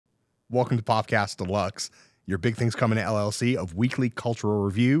Welcome to Popcast Deluxe, your Big Things Coming to LLC of weekly cultural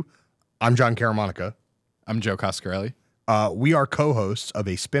review. I'm John Caramanica. I'm Joe Coscarelli. We are co-hosts of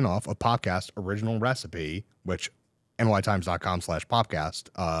a spinoff of Popcast Original Recipe, which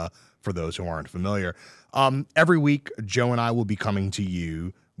nytimes.com/popcast, for those who aren't familiar. Every week, Joe and I will be coming to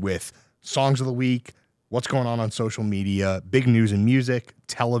you with songs of the week, what's going on social media, big news in music,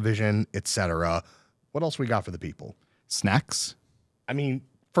 television, etc. What else we got for the people? Snacks? I mean,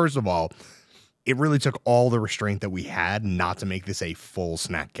 first of all, it really took all the restraint that we had not to make this a full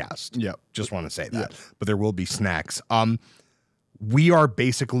snack cast. Yep. Just want to say that. Yep. But there will be snacks. We are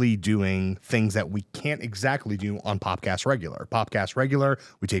basically doing things that we can't exactly do on Popcast Regular. Popcast Regular,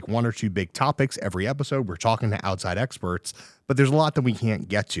 we take one or two big topics every episode. We're talking to outside experts, but there's a lot that we can't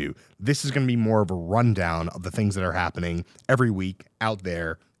get to. This is going to be more of a rundown of the things that are happening every week out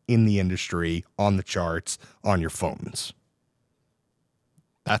there in the industry, on the charts, on your phones.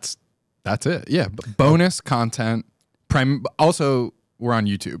 That's it. Yeah. Bonus content. Also, we're on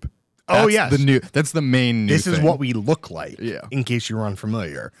YouTube. Yes. That's the main new This is thing. what we look like, Yeah. in case you're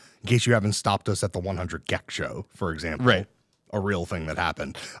unfamiliar. In case you haven't stopped us at the 100 Geck show, for example. Right. A real thing that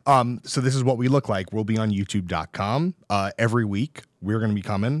happened. So this is what we look like. We'll be on youtube.com. Every week, we're going to be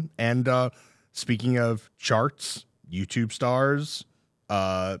coming. And speaking of charts, YouTube stars,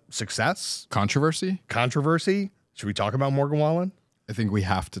 success. Controversy? Should we talk about Morgan Wallen? I think we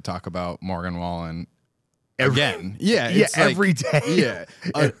have to talk about Morgan Wallen again. Every day. Yeah.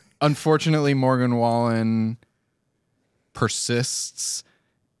 Unfortunately, Morgan Wallen persists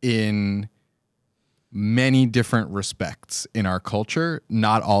in many different respects in our culture,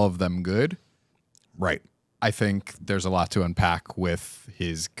 not all of them good. Right. I think there's a lot to unpack with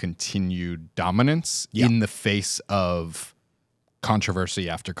his continued dominance in the face of controversy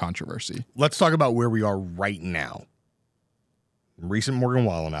after controversy. Let's talk about where we are right now. Recent Morgan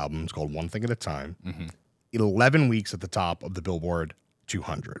Wallen album is called One Thing at a Time. 11 weeks at the top of the Billboard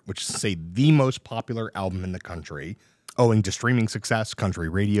 200, which is, say, the most popular album in the country, owing to streaming success, country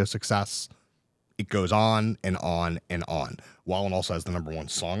radio success. It goes on and on and on. Wallen also has the #1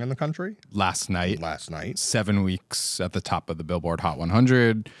 song in the country. Last night. 7 weeks at the top of the Billboard Hot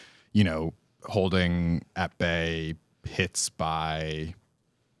 100, holding at bay hits by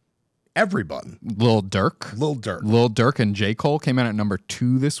everyone. Lil Durk and J. Cole came in at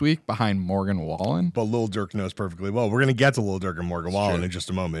 #2 this week behind Morgan Wallen. But Lil Durk knows perfectly well. We're going to get to Lil Durk and Morgan Wallen in just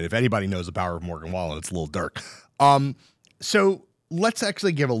a moment. If anybody knows the power of Morgan Wallen, it's Lil Durk. So let's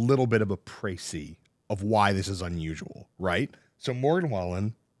actually give a little bit of a précis of why this is unusual, right? So Morgan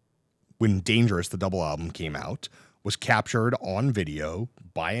Wallen, when Dangerous, the double album, came out, was captured on video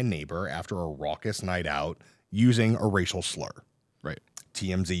by a neighbor after a raucous night out using a racial slur. Right.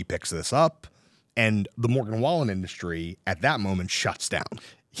 TMZ picks this up, and the Morgan Wallen industry at that moment shuts down.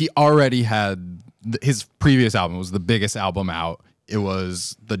 He already had his previous album was the biggest album out. It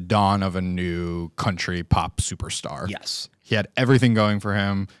was the dawn of a new country pop superstar. Yes. He had everything going for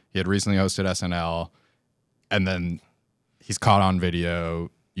him. He had recently hosted SNL, and then he's caught on video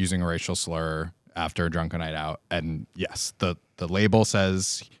using a racial slur after a drunken night out. And yes, the label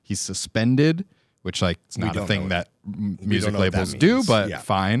says he's suspended, which it's not a thing that music labels do, but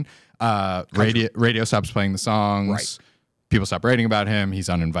fine. Radio stops playing the songs. Right. People stop writing about him. He's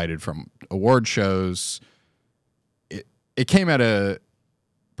uninvited from award shows. It came at a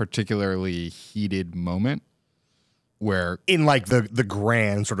particularly heated moment where in the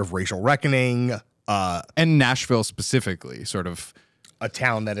grand sort of racial reckoning, and Nashville specifically, sort of a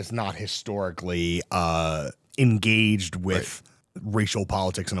town that is not historically engaged with racial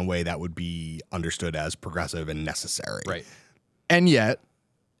politics in a way that would be understood as progressive and necessary. Right. And yet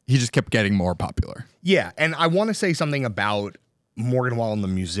he just kept getting more popular. Yeah. And I want to say something about Morgan Wallen, the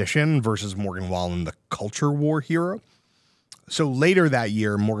musician, versus Morgan Wallen, the culture war hero. So later that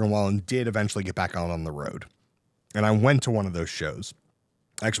year, Morgan Wallen did eventually get back out on the road. And I went to one of those shows.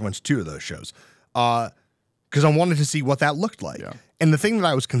 I actually went to 2 of those shows because I wanted to see what that looked like. Yeah. And the thing that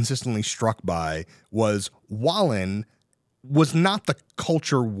I was consistently struck by was Wallen was not the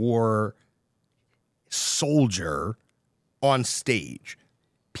culture war soldier on stage.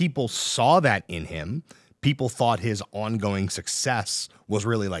 People saw that in him. People thought his ongoing success was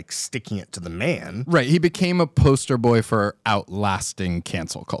really sticking it to the man. Right. He became a poster boy for outlasting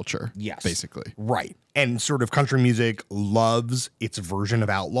cancel culture. Yes. Basically. Right. And sort of country music loves its version of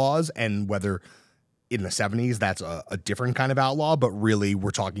outlaws, and whether in the 70s that's a different kind of outlaw, but really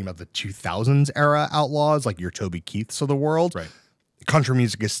we're talking about the 2000s era outlaws, like your Toby Keiths of the world. Right. Country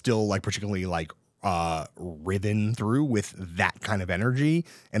music is still particularly ridden through with that kind of energy,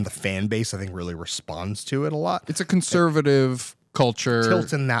 and the fan base I think really responds to it a lot. It's a conservative culture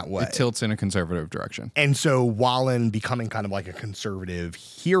tilts in that way. It tilts in a conservative direction. And so Wallen becoming kind of like a conservative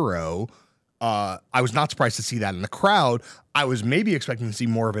hero, I was not surprised to see that in the crowd. I was maybe expecting to see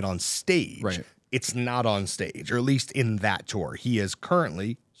more of it on stage. Right. It's not on stage, or at least in that tour. He is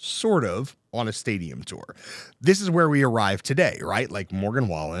currently sort of on a stadium tour. This is where we arrive today, right? Like Morgan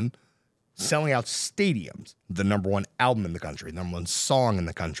Wallen selling out stadiums, the #1 album in the country, #1 song in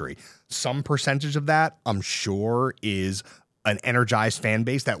the country. Some percentage of that, I'm sure, is an energized fan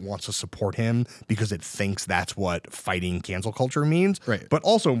base that wants to support him because it thinks that's what fighting cancel culture means. Right. But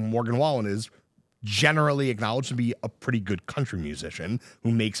also Morgan Wallen is generally acknowledged to be a pretty good country musician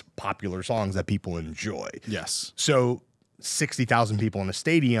who makes popular songs that people enjoy. Yes. So 60,000 people in a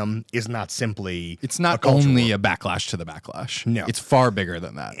stadium is not simply It's not only a backlash to the backlash. No. It's far bigger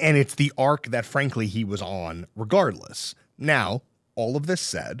than that. And it's the arc that, frankly, he was on regardless. Now, all of this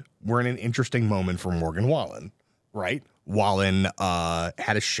said, we're in an interesting moment for Morgan Wallen, right? Wallen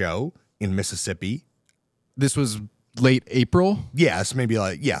had a show in Mississippi. This was late April. Yes, maybe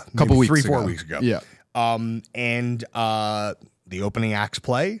like, yeah. A couple maybe weeks 3-4 ago. weeks ago. Yeah. And the opening acts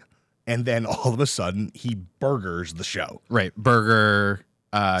play, and then all of a sudden, he burgers the show. Right. Burger.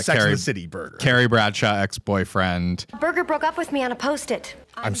 Sex and the City burger. Carrie Bradshaw, ex-boyfriend. Burger broke up with me on a Post-it.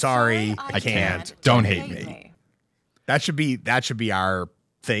 I'm sorry, I can't. Don't hate me. That should be our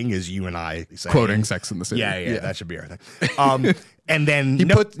thing, is you and I saying, Quoting Sex and the City. Yeah, that should be our thing. And then He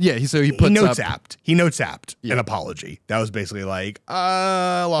notes notes-apped. He notes-apped an apology. That was basically like,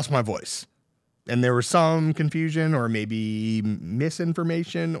 I lost my voice. And there was some confusion or maybe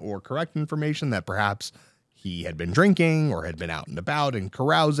misinformation or correct information that perhaps he had been drinking or had been out and about and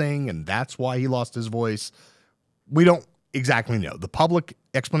carousing, and that's why he lost his voice. We don't exactly know. The public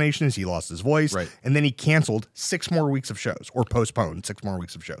explanation is he lost his voice, right, and then he canceled 6 more weeks of shows, or postponed 6 more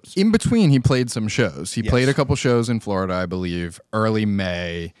weeks of shows. In between, he played some shows. He played a couple shows in Florida, I believe. Early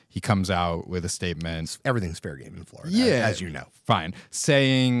May, he comes out with a statement. Everything's fair game in Florida, as you know. Fine.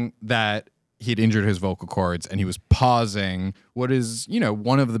 Saying that he'd injured his vocal cords and he was pausing what is,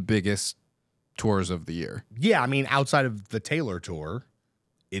 one of the biggest tours of the year. Yeah, I mean, outside of the Taylor tour,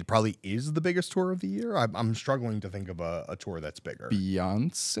 it probably is the biggest tour of the year. I'm struggling to think of a tour that's bigger.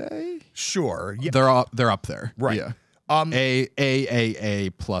 Beyonce? Sure. Yeah. They're up there. Right. Yeah. A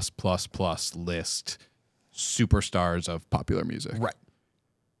plus list superstars of popular music. Right.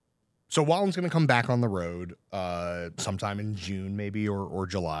 So Wallen's going to come back on the road sometime in June maybe or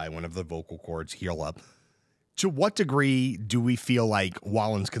July, whenever the vocal cords heal up. To what degree do we feel like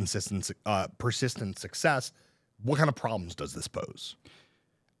Wallen's persistent success, what kind of problems does this pose?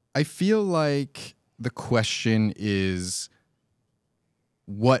 I feel like the question is,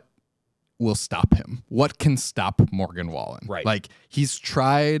 what will stop him? What can stop Morgan Wallen? Right. Like, he's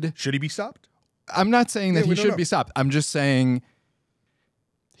tried. Should he be stopped? I'm not saying that he should be stopped. I'm just saying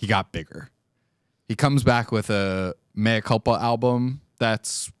he got bigger. He comes back with a Mea Culpa album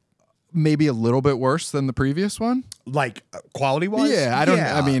that's maybe a little bit worse than the previous one. Like quality-wise? Yeah,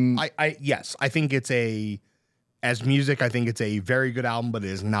 yes. I think as music, I think it's a very good album, but it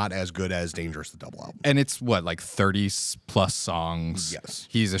is not as good as Dangerous the Double album. And it's like 30 plus songs. Yes.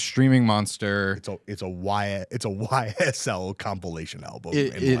 He's a streaming monster. It's a YSL compilation album.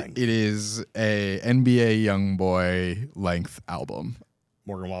 It is a NBA YoungBoy length album.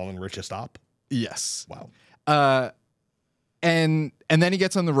 Morgan Wallen, Richest Op? Yes. Wow. And then he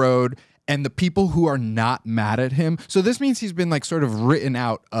gets on the road, and the people who are not mad at him. So this means he's been like sort of written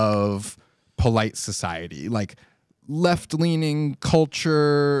out of polite society, like left-leaning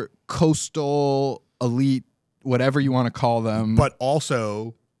culture, coastal elite, whatever you want to call them. But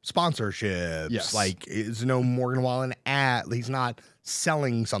also sponsorships. Yes. Like, is no Morgan Wallen ad. He's not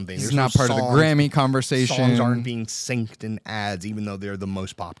selling something. He's not part of the Grammy conversation. Songs aren't being synced in ads, even though they're the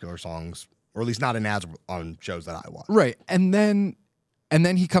most popular songs, or at least not in ads on shows that I watch. Right. And then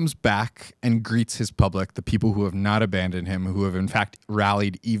he comes back and greets his public, the people who have not abandoned him, who have in fact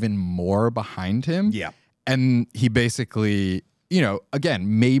rallied even more behind him. Yeah. And he basically,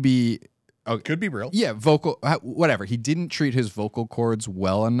 again, maybe could be real. Yeah, whatever. He didn't treat his vocal cords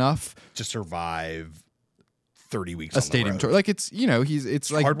well enough to survive 30 weeks a on stadium the road. tour. Like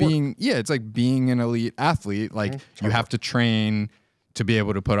it's like being an elite athlete. Like you have to train to be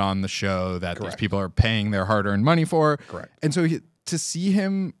able to put on the show that these people are paying their hard-earned money for. Correct. And so to see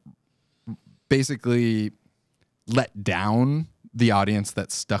him basically let down the audience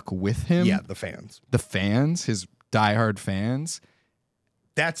that stuck with him. Yeah, the fans, his diehard fans.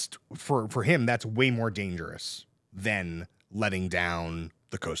 That's for him, that's way more dangerous than letting down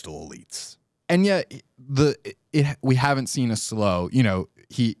the coastal elites. And yet we haven't seen a slow,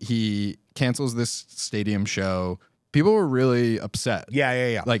 he cancels this stadium show people were really upset.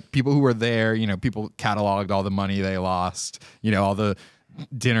 Yeah. Like people who were there, people cataloged all the money they lost, all the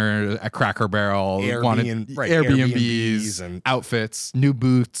dinner at Cracker Barrel, Airbnbs and outfits, new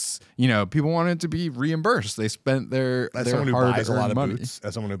boots. People wanted to be reimbursed. They spent their someone who buys a lot of money. boots.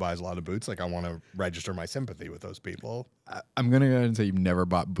 As someone who buys a lot of boots, like I want to register my sympathy with those people. I'm gonna go ahead and say you've never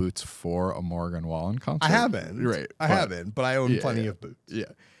bought boots for a Morgan Wallen concert. I haven't. Right. I haven't, but I own plenty of boots.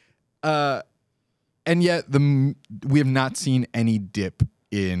 Yeah. And yet we have not seen any dip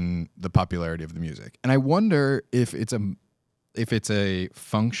in the popularity of the music. And I wonder if it's a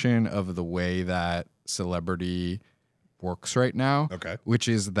function of the way that celebrity works right now. Okay. Which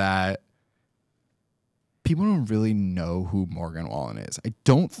is that people don't really know who Morgan Wallen is. I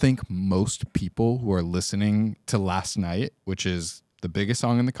don't think most people who are listening to Last Night, which is the biggest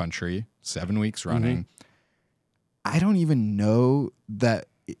song in the country, 7 weeks running, I don't even know that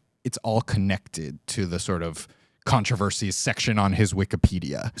it's all connected to the sort of controversies section on his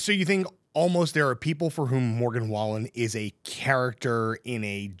Wikipedia. So you think almost there are people for whom Morgan Wallen is a character in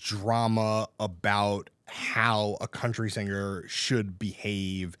a drama about how a country singer should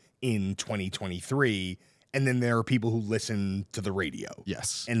behave in 2023, and then there are people who listen to the radio.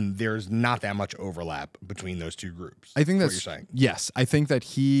 Yes. And there's not that much overlap between those two groups. I think that's what you're saying. Yes. I think that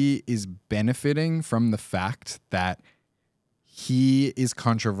he is benefiting from the fact that he is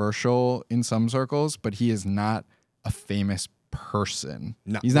controversial in some circles, but he is not a famous person.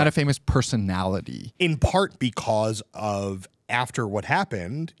 No, he's not a famous personality. In part because of after what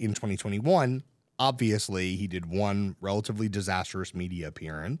happened in 2021, obviously he did one relatively disastrous media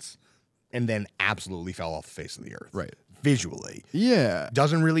appearance and then absolutely fell off the face of the earth. Right. Visually. Yeah.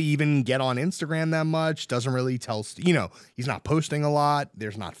 Doesn't really even get on Instagram that much. Doesn't really tell, he's not posting a lot.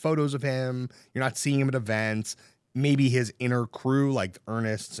 There's not photos of him. You're not seeing him at events. Maybe his inner crew, like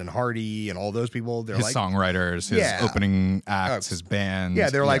Ernest's and Hardy and all those people, they're his like songwriters, his opening acts, his band. Yeah,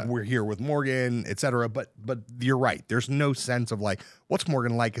 they're like, we're here with Morgan, etc. But you're right. There's no sense of like, what's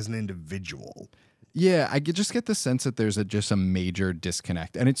Morgan like as an individual? Yeah, I just get the sense that there's just a major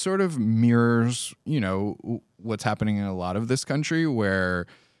disconnect. And it sort of mirrors, what's happening in a lot of this country where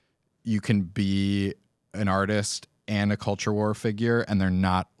you can be an artist and a culture war figure and they're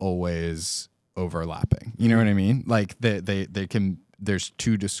not always overlapping. You know what I mean? Like they can, there's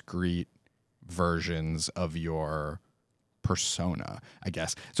two discrete versions of your persona, I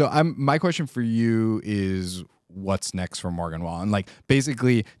guess. So my question for you is, what's next for Morgan Wallen? Like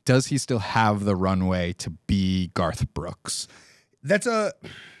basically, does he still have the runway to be Garth Brooks?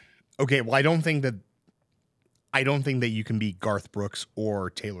 Okay, well, I don't think that you can be Garth Brooks or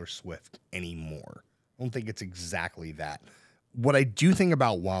Taylor Swift anymore. I don't think it's exactly that. What I do think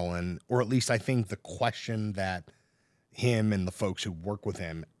about Wallen, or at least I think the question that him and the folks who work with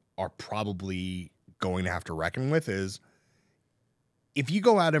him are probably going to have to reckon with is, if you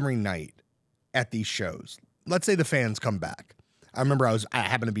go out every night at these shows, let's say the fans come back. I remember I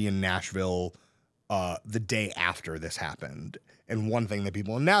happened to be in Nashville the day after this happened. And one thing that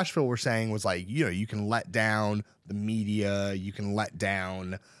people in Nashville were saying was like, you can let down the media, you can let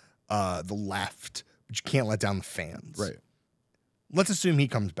down the left, but you can't let down the fans. Right. Let's assume he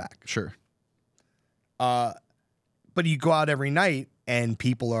comes back. Sure. But you go out every night and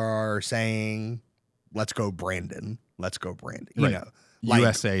people are saying, let's go Brandon. Let's go Brandon. Right.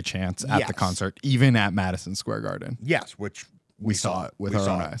 USA chants at the concert, even at Madison Square Garden. Yes, which we saw it with our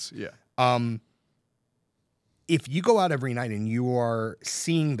own eyes. Yeah. If you go out every night and you are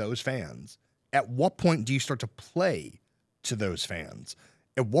seeing those fans, at what point do you start to play to those fans?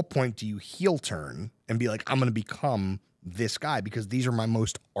 At what point do you heel turn and be like, I'm going to become this guy because these are my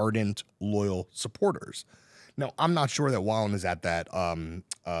most ardent, loyal supporters? Now, I'm not sure that Wallen is at that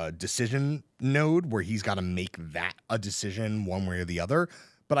decision node where he's got to make that a decision one way or the other.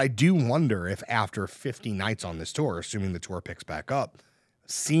 But I do wonder if after 50 nights on this tour, assuming the tour picks back up,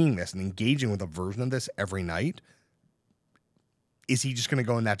 seeing this and engaging with a version of this every night, is he just going to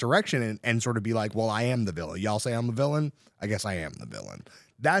go in that direction and sort of be like, well, I am the villain. Y'all say I'm the villain. I guess I am the villain.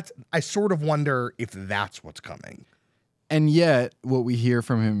 I sort of wonder if that's what's coming. And yet what we hear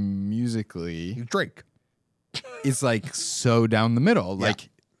from him musically, Drake, is like so down the middle. Yeah. Like,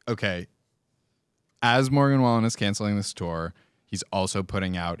 okay, as Morgan Wallen is canceling this tour, he's also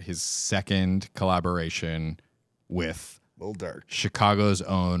putting out his second collaboration with Lil Durk, Chicago's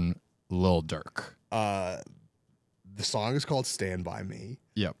own Lil Durk. The song is called Stand By Me.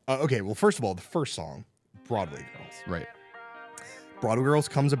 Yep. Okay, well, first of all, the first song, Broadway Girls. Right. Broadway Girls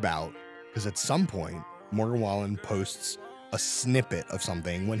comes about because at some point, Morgan Wallen posts a snippet of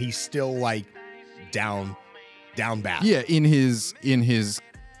something when he's still like down bad. Yeah, in his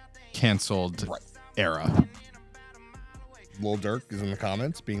canceled era. Lil Durk is in the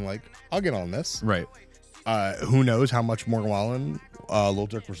comments being like, I'll get on this. Right. Who knows how much Morgan Wallen Lil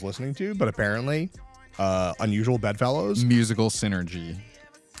Durk was listening to, but apparently Unusual Bedfellows. Musical synergy.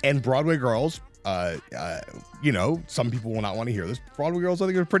 And Broadway Girls. Some people will not want to hear this. Broadway Girls, I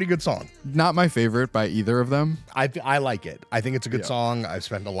think, is a pretty good song. Not my favorite by either of them. I like it. I think it's a good song. I've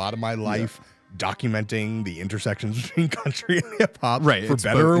spent a lot of my life documenting the intersections between country and hip hop, right? For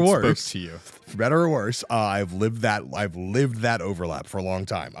better or worse. To you. For better or worse, I've lived that overlap for a long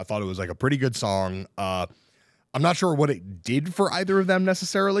time. I thought it was like a pretty good song. I'm not sure what it did for either of them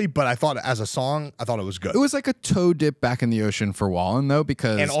necessarily, but I thought as a song, I thought it was good. It was like a toe dip back in the ocean for Wallen, though,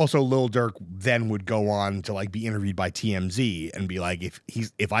 because and also Lil Durk then would go on to like be interviewed by TMZ and be like,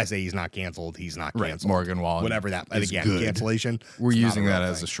 if I say he's not canceled, he's not canceled. Morgan Wallen, whatever that. And again, good. Cancellation. We're using that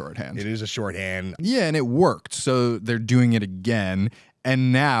as a shorthand. It is a shorthand. Yeah, and it worked. So they're doing it again.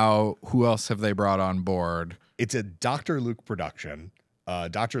 And now, who else have they brought on board? It's a Dr. Luke production.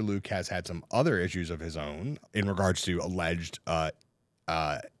 Dr. Luke has had some other issues of his own in regards to alleged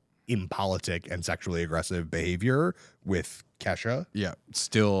impolitic and sexually aggressive behavior with Kesha. Yeah,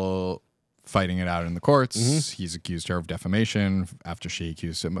 still fighting it out in the courts. Mm-hmm. He's accused her of defamation after she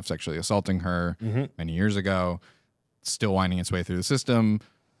accused him of sexually assaulting her many years ago. Still winding its way through the system.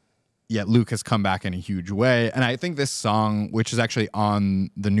 Yet Luke has come back in a huge way. And I think this song, which is actually on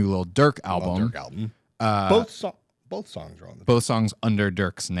the new Lil Durk album. Both songs are on the both songs under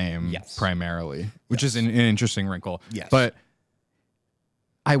Durk's name primarily, which is an interesting wrinkle. Yes. But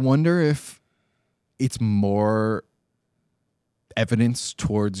I wonder if it's more evidence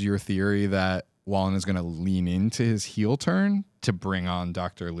towards your theory that Wallen is going to lean into his heel turn to bring on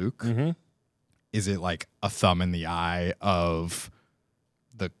Dr. Luke. Mm-hmm. Is it like a thumb in the eye of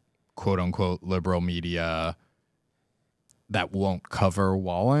the quote unquote liberal media that won't cover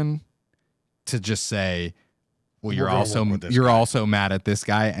Wallen to just say, well, you're also mad at this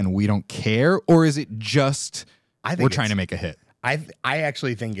guy and we don't care? Or is it just we're trying to make a hit? I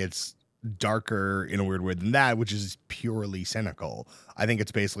actually think it's darker in a weird way than that, which is purely cynical. I think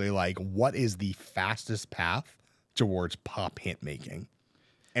it's basically like, what is the fastest path towards pop hit making?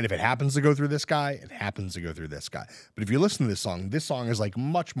 And if it happens to go through this guy, it happens to go through this guy. But if you listen to this song is like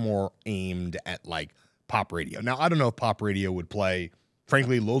much more aimed at like pop radio. Now, I don't know if pop radio would play,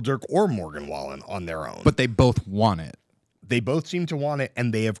 frankly, Lil Durk or Morgan Wallen on their own. But they both want it. They both seem to want it,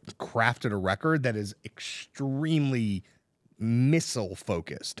 and they have crafted a record that is extremely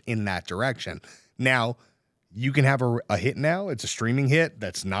missile-focused in that direction. Now, you can have a hit now. It's a streaming hit.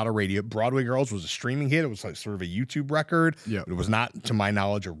 That's not a radio. Broadway Girls was a streaming hit. It was like sort of a YouTube record. Yeah. It was not, to my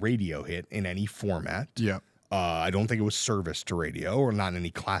knowledge, a radio hit in any format. Yeah. I don't think it was service to radio or not in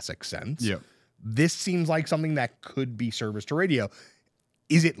any classic sense. Yeah. This seems like something that could be service to radio.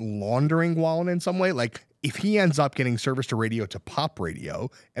 Is it laundering Wallen in some way? Like, if he ends up getting service to radio to pop radio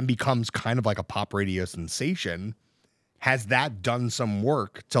and becomes kind of like a pop radio sensation, has that done some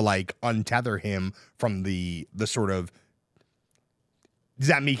work to like untether him from the sort of, does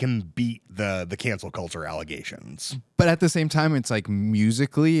that make him beat the cancel culture allegations? But at the same time, it's like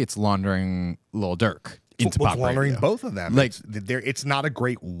musically, it's laundering Lil Durk into pop radio. Laundering both of them. Like, it's not a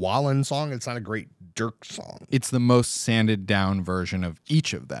great Wallen song. It's not a great Durk song. It's the most sanded down version of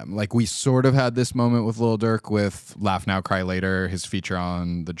each of them. Like, we sort of had this moment with Lil Durk with Laugh Now, Cry Later, his feature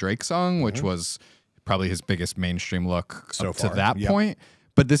on the Drake song, which was probably his biggest mainstream look so up far, to that point.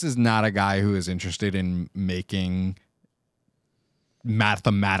 But this is not a guy who is interested in making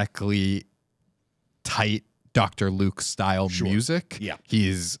mathematically tight Dr. Luke style music. Yeah.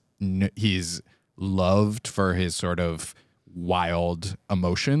 He's loved for his sort of wild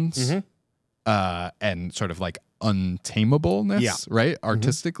emotions and sort of like untamableness, right?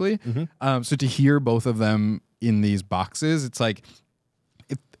 Artistically. So to hear both of them in these boxes, it's like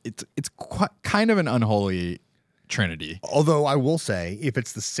it's quite kind of an unholy trinity. Although I will say, if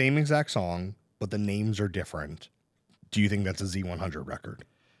it's the same exact song but the names are different, do you think that's a Z100 record?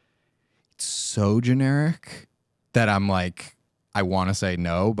 It's so generic that I'm like, I want to say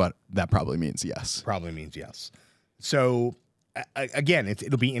no, but that probably means yes. Probably means yes. So again,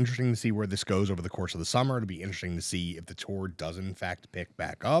 it'll be interesting to see where this goes over the course of the summer. It'll be interesting to see if the tour does in fact pick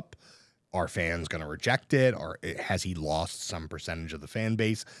back up. Are fans going to reject it? Or has he lost some percentage of the fan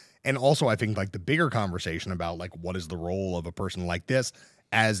base? And also, I think like the bigger conversation about like what is the role of a person like this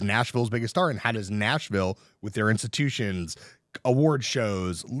as Nashville's biggest star, and how does Nashville with their institutions, award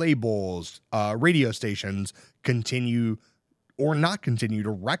shows, labels, radio stations continue or not continue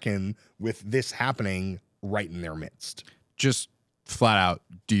to reckon with this happening right in their midst? Just flat out,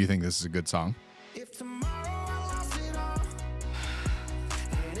 do you think this is a good song? If tomorrow I lost it all,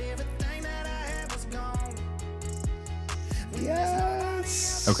 and everything that I had was gone,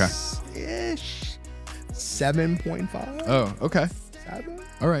 Yes. Okay. Ish. 7.5. Oh, okay. 7.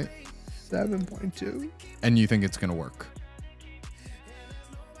 All right. 7.2. And you think it's going to work?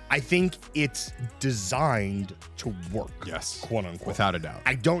 I think it's designed to work. Yes. Quote unquote. Without a doubt.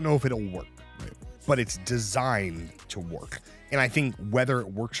 I don't know if it'll work, Right. but it's designed to work. And I think whether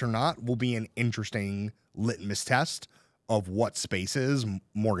it works or not will be an interesting litmus test of what spaces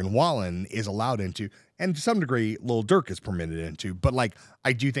Morgan Wallen is allowed into, and to some degree, Lil Durk is permitted into. But like,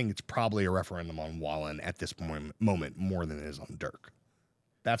 I do think it's probably a referendum on Wallen at this moment more than it is on Durk.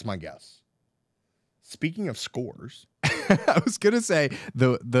 That's my guess. Speaking of scores, I was gonna say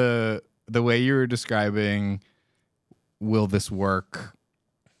the way you were describing, will this work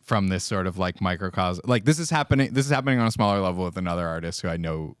from this sort of like microcosm? Like this is happening on a smaller level with another artist who I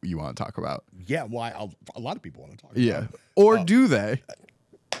know you want to talk about. yeah, well, a lot of people want to talk Yeah, about it. or do they?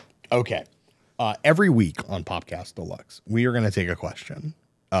 Okay. Every week on Popcast Deluxe, we are going to take a question,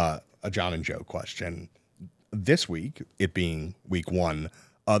 a John and Joe question. This week, it being week 1,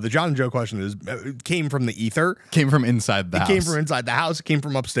 the John and Joe question came from the ether. Came from inside the house. It came from inside the house. It came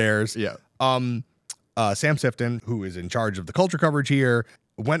from upstairs. Yeah. Sam Sifton, who is in charge of the culture coverage here,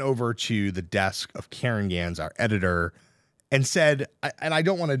 went over to the desk of Karen Gans, our editor, and said, and I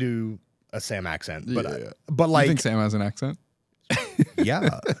don't want to do a Sam accent, but like, you think Sam has an accent?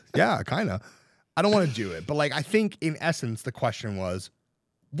 yeah, kind of. I don't want to do it, but like, I think in essence, the question was,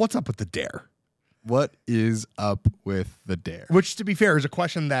 what's up with the dare? What is up with the dare? Which, to be fair, is a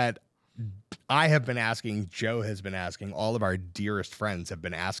question that I have been asking, Joe has been asking, all of our dearest friends have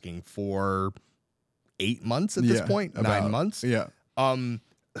been asking for 8 months at this point, 9 months. Yeah.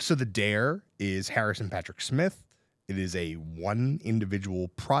 So the dare is Harrison Patrick Smith. It is a one individual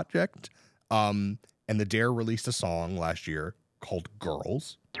project. And the dare released a song last year called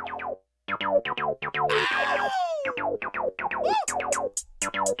Girls.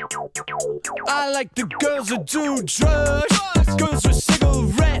 I like the girls that do drugs, girls with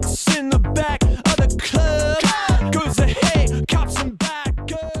cigarettes in the back of the club, girls that hate cops and bad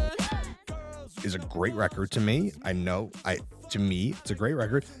girls. Is a great record to me. To me, it's a great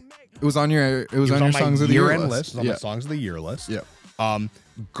record. It was on your It was on your my songs of the year year-end list. list. It's on my songs of the year list. Yeah.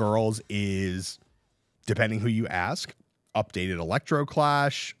 Girls is, depending who you ask, updated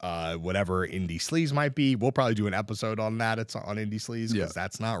electroclash, whatever indie sleaze might be. We'll probably do an episode on that. It's on indie sleaze because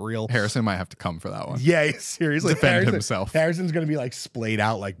that's not real. Harrison might have to come for that one. Yeah, seriously. Defend himself. Harrison's going to be like splayed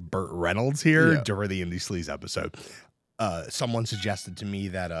out like Burt Reynolds here for the indie sleaze episode. Someone suggested to me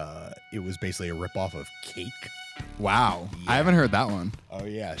that it was basically a ripoff of Cake. Wow. I haven't heard that one. Oh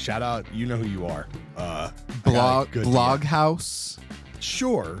yeah, shout out, you know who you are. Bloghouse.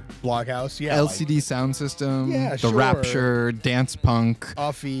 Sure. Bloghouse, yeah. LCD sound system. Yeah, The sure. Rapture, dance punk,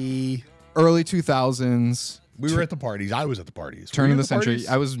 Uffy. early 2000s. We were at the parties. I was at the parties. Turn Were you of the at century.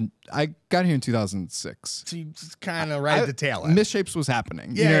 parties? I got here in 2006. So you just kind of right at the tail end. Misshapes was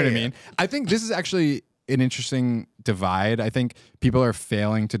happening. You Yeah, know what I yeah. mean? I think this is actually an interesting divide. I think people are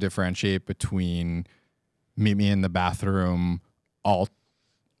failing to differentiate between Meet Me in the Bathroom, alt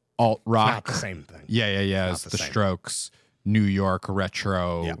rock. Not the same thing. Yeah. Not It's the the same. Strokes, New York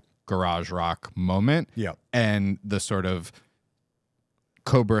retro Yeah. garage rock moment. Yeah. And the sort of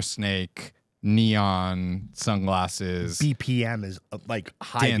Cobra Snake, neon sunglasses. BPM is like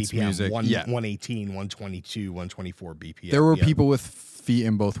high Dance BPM. music, 118, 122, 124 BPM. There were yeah. people with feet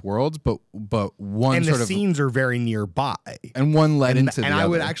in both worlds, but one and sort the of scenes are very nearby. and one led And, into the and other. I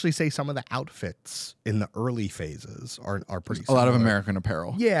would actually say some of the outfits in the early phases are pretty a lot of similar. American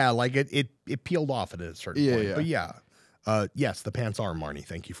Apparel. Yeah, like it peeled off at a certain Yeah, point. yeah. But yeah. Yes, the pants are, Marnie.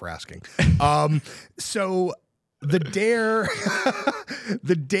 Thank you for asking. So the Dare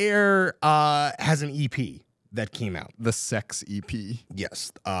the Dare has an EP that came out. The Sex EP.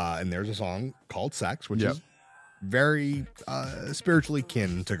 Yes. And there's a song called Sex, which Yep. is very spiritually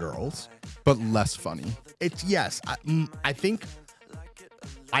kin to Girls. But less funny. It's I think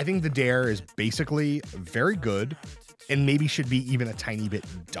the Dare is basically very good and maybe should be even a tiny bit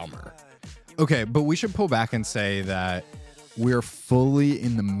dumber. Okay, but we should pull back and say that we're fully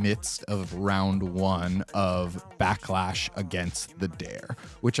in the midst of round 1 of backlash against the Dare,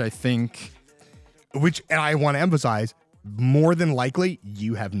 which I think Which, and I want to emphasize, more than likely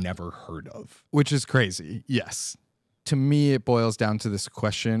you have never heard of. which is crazy. Yes. To me, it boils down to this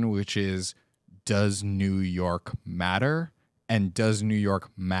question, which is, does New York matter? And does New York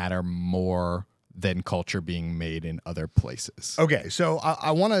matter more than culture being made in other places? Okay, so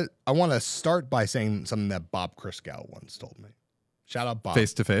I want to start by saying something that Bob Christgau once told me. Shout out Bob.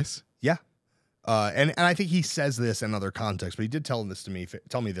 Face to face? Yeah. And I think he says this in other contexts, but he did tell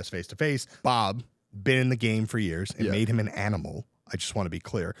me this face to face. Bob, been in the game for years. It Yeah. made him an animal. I just want to be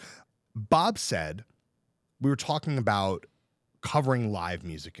clear. Bob said, we were talking about covering live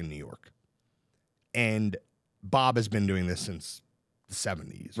music in New York. And Bob has been doing this since the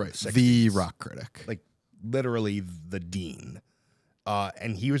 70s. or Right. the 60s. The rock critic. Like literally the dean.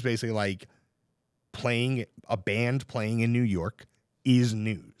 And he was basically like, playing a band playing in New York is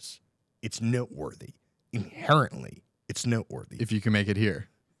news. It's noteworthy. Inherently, it's noteworthy. If you can make it here.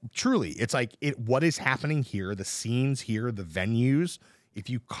 Truly, it's like what is happening here, the scenes here, the venues. If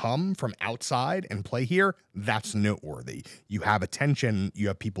you come from outside and play here, that's noteworthy. You have attention, you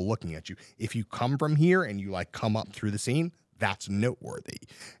have people looking at you. If you come from here and you like come up through the scene, that's noteworthy.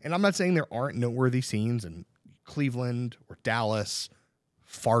 And I'm not saying there aren't noteworthy scenes in Cleveland or Dallas,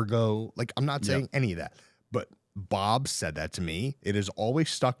 Fargo. Like, I'm not saying any of that. But Bob said that to me. It has always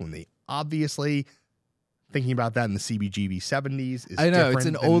stuck with me. Obviously, thinking about that in the CBGB 70s is I know, it's different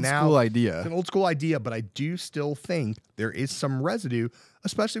an than old now. school idea. It's an old school idea, but I do still think there is some residue,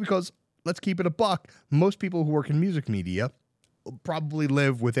 especially because, let's keep it a buck, most people who work in music media probably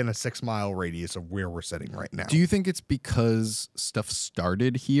live within a 6-mile radius of where we're sitting right now. Do you think it's because stuff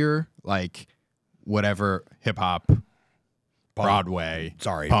started here? Like whatever hip hop, Broadway,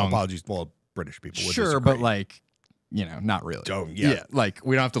 Sorry, punk. apologies. Well, British people would Sure, disagree. but like, not really. Don't, yeah. Like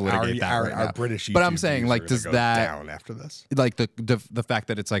we don't have to litigate that right our now. British but I'm YouTube saying, views like, are does gonna go that down after this? like the fact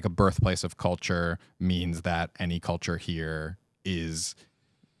that it's like a birthplace of culture means that any culture here is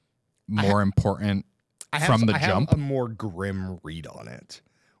more important from the I jump? have a more grim read on it,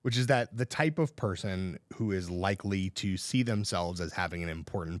 which is that the type of person who is likely to see themselves as having an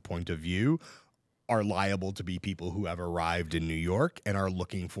important point of view are liable to be people who have arrived in New York and are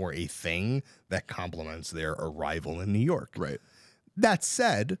looking for a thing that complements their arrival in New York. Right. That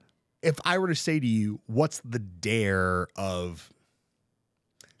said, if I were to say to you, what's the dare of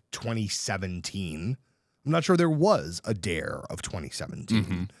 2017? I'm not sure there was a dare of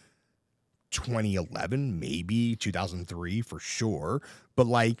 2017. 2011, maybe 2003 for sure, but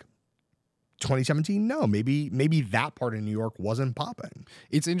like 2017, no, maybe that part of New York wasn't popping.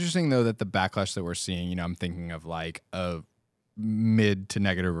 It's interesting though that the backlash that we're seeing, I'm thinking of like a mid to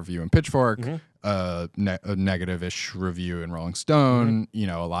negative review in Pitchfork, a negative-ish review in Rolling Stone,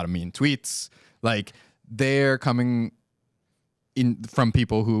 a lot of mean tweets. Like they're coming in from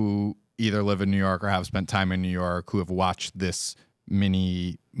people who either live in New York or have spent time in New York, who have watched this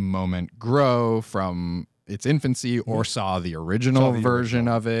mini moment grow from its infancy or saw the original version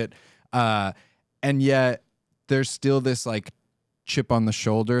of it. And yet there's still this like chip on the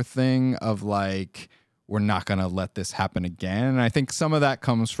shoulder thing of like, we're not going to let this happen again. And I think some of that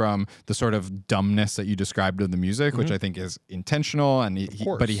comes from the sort of dumbness that you described of the music, which I think is intentional. And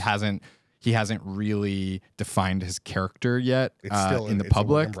but he hasn't really defined his character yet in the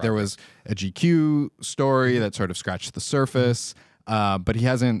public. There was a GQ story that sort of scratched the surface, but he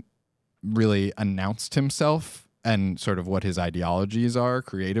hasn't really announced himself and sort of what his ideologies are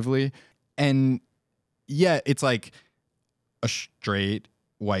creatively. And yeah, it's like a straight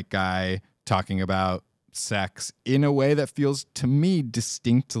white guy talking about sex in a way that feels to me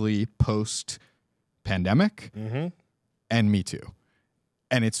distinctly post-pandemic and Me Too.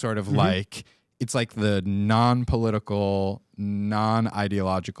 And it's sort of like, it's like the non-political,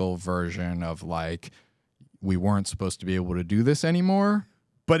 non-ideological version of like, we weren't supposed to be able to do this anymore.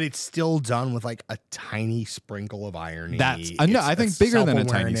 But it's still done with like a tiny sprinkle of irony. I think bigger than a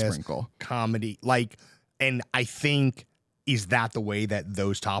tiny self-awareness, sprinkle. Comedy. Like, and I think, is that the way that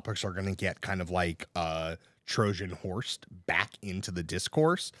those topics are going to get kind of like Trojan horsed back into the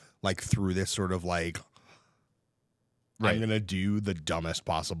discourse? Like through this sort of like, I'm going to do the dumbest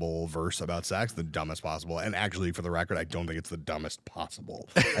possible verse about sex, the dumbest possible. And actually, for the record, I don't think it's the dumbest possible.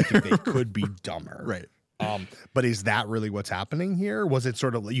 I think they could be dumber. Right. But is that really what's happening here? Was it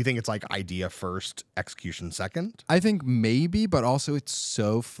sort of, you think it's like idea first, execution second? I think maybe, but also it's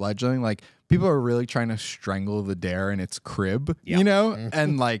so fledgling. Like people are really trying to strangle the dare in its crib,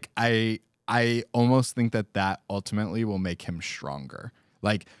 And like I almost think that ultimately will make him stronger.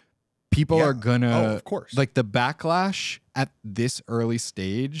 Like people are gonna, of course, like the backlash at this early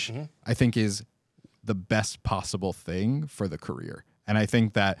stage, I think is the best possible thing for the career. And I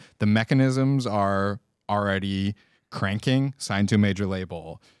think that the mechanisms are already cranking, signed to a major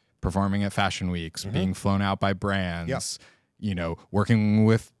label, performing at fashion weeks, being flown out by brands, working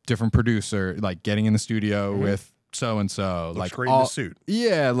with different producers, like getting in the studio with so-and-so. Looks like great in a suit.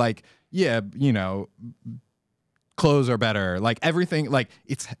 Yeah, clothes are better. Like everything, like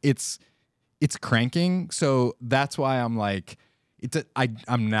it's cranking. So that's why I'm like,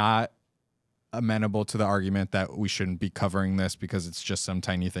 I'm not amenable to the argument that we shouldn't be covering this because it's just some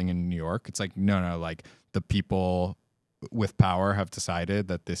tiny thing in New York. It's like, no, like the people with power have decided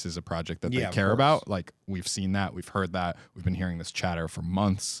that this is a project that they care about. Like, we've seen that, we've heard that, we've been hearing this chatter for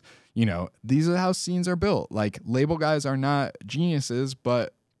months. You know, these are how scenes are built. Like, label guys are not geniuses,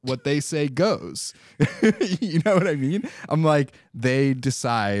 but what they say goes. You know what I mean? I'm like, they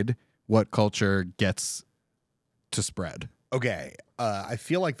decide what culture gets to spread. Okay, I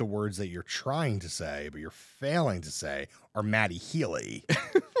feel like the words that you're trying to say, but you're failing to say, are Matty Healy.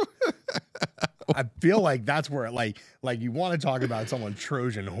 I feel like that's where, like you want to talk about someone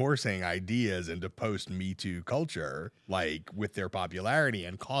Trojan horsing ideas into post-Me Too culture, like with their popularity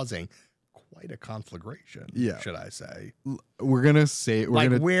and causing quite a conflagration. Yeah, should I say? We're gonna say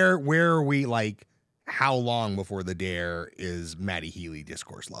where are we? Like, how long before the dare is Matty Healy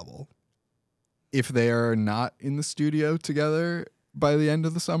discourse level? If they are not in the studio together by the end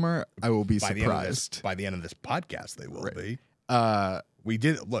of the summer, I will be surprised. By the end of this podcast, they will be. We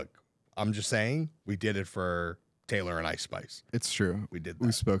did it. Look, I'm just saying, we did it for Taylor and Ice Spice. It's true. We did that.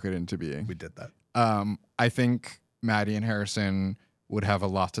 We spoke it into being. We did that. I think Maddie and Harrison would have a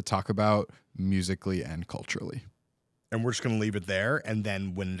lot to talk about musically and culturally. And we're just going to leave it there. And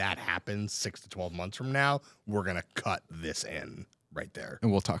then when that happens 6 to 12 months from now, we're going to cut this in right there.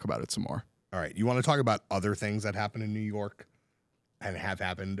 And we'll talk about it some more. All right. You want to talk about other things that happen in New York and have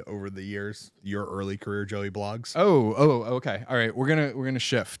happened over the years? Your early career, Joey Blogs? Oh, okay. All right. We're gonna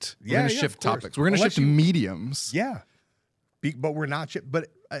shift. We're gonna shift topics. We're gonna shift mediums. Yeah. But we're not But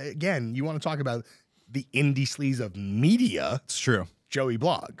again, you want to talk about the indie sleaze of media. It's true. Joey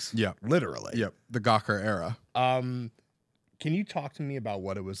Blogs. Yeah. Literally. Yep. The Gawker era. Can you talk to me about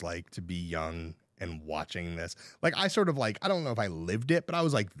what it was like to be young and watching this? Like, I sort of like, I don't know if I lived it, but I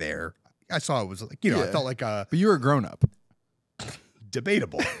was like there. I saw it was like, I felt like a... But you were a grown-up.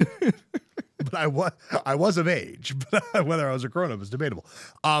 Debatable. But I was of age, but whether I was a grown-up is debatable.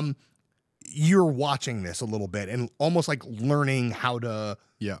 You're watching this a little bit and almost like learning how to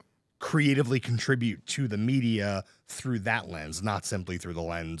creatively contribute to the media through that lens, not simply through the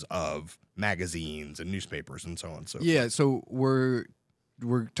lens of magazines and newspapers and so on and so forth. So we're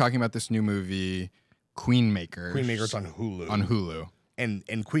talking about this new movie, Queenmaker. Queenmaker's on Hulu. On Hulu. And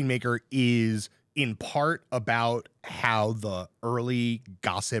Queenmaker is in part about how the early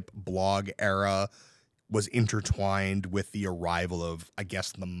gossip blog era was intertwined with the arrival of, I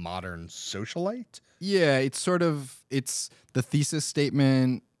guess, the modern socialite. Yeah, it's the thesis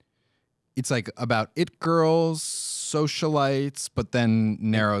statement. It's like about it girls, socialites, but then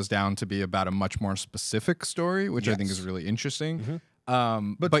narrows down to be about a much more specific story, which I think is really interesting. Mm-hmm.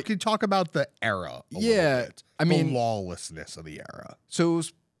 But can you talk about the era a little bit? I mean, the lawlessness of the era. So it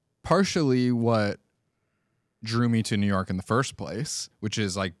was partially what drew me to New York in the first place, which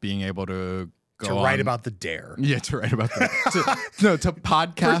is like being able to write about the dare. Yeah, to write about the to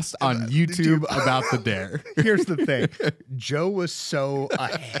podcast on YouTube about the dare. Here's the thing. Joe was so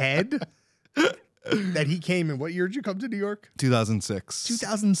ahead that he came in. What year did you come to New York? 2006.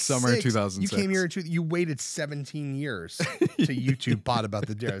 2006. Summer 2006. You came here. You waited 17 years to YouTube pod about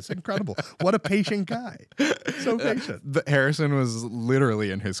the dare. It's incredible. What a patient guy. So patient. Harrison was literally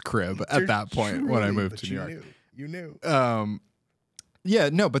in his crib at that point when I moved to New York. You knew.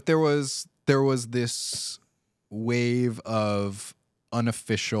 But there was this wave of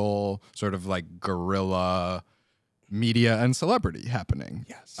unofficial sort of like guerrilla media and celebrity happening.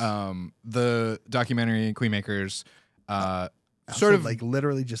 Yes. The documentary Queenmakers sort of like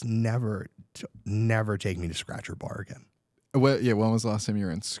literally just never take me to Scratcher Bar again. When was the last time you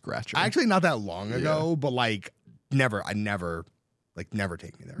were in Scratcher? Actually, not that long ago, but like never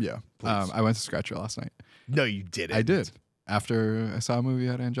take me there. Yeah. I went to Scratcher last night. No, you didn't. I did. After I saw a movie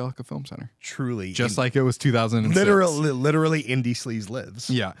at Angelica Film Center. Truly. Just like it was 2006. Literally indie sleaze lives.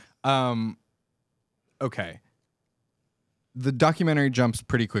 Yeah. Okay. The documentary jumps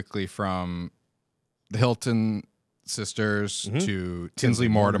pretty quickly from the Hilton sisters to Tinsley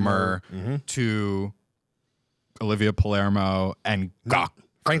Mortimer to Olivia Palermo and Gawk.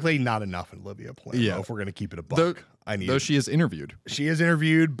 Frankly, not enough Olivia Palermo if we're going to keep it a buck. Though she is interviewed. She is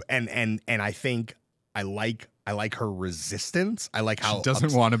interviewed, and I think I like her resistance. I like how she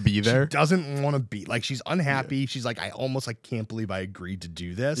doesn't want to be there. She doesn't want to be like, she's unhappy. Yeah. She's like, I almost like can't believe I agreed to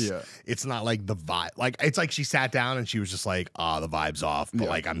do this. Yeah. It's not like the vibe. Like, it's like she sat down and she was just like, the vibe's off. But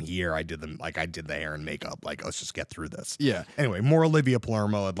like, I'm here. I did the hair and makeup. Like, let's just get through this. Yeah. Anyway, more Olivia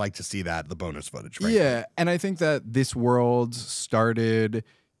Palermo. I'd like to see that, the bonus footage. Right now. And I think that this world started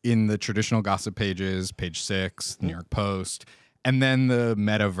in the traditional gossip pages, Page 6, New York Post, and then the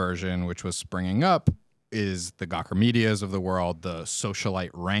meta version, which was springing up, is the Gawker Medias of the world, the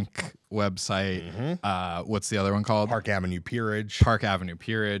socialite rank website. What's the other one called? Park Avenue Peerage. Park Avenue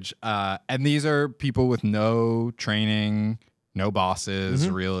Peerage. And these are people with no training, no bosses,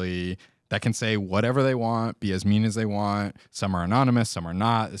 really, that can say whatever they want, be as mean as they want. Some are anonymous, some are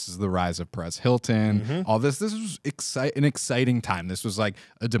not. This is the rise of Perez Hilton. All this was an exciting time. This was like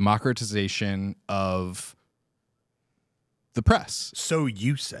a democratization of the press. So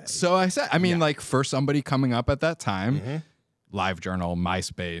you say. So I said, I mean, like for somebody coming up at that time, LiveJournal,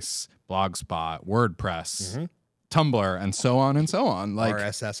 MySpace, Blogspot, WordPress, Tumblr, and so on and so on. Like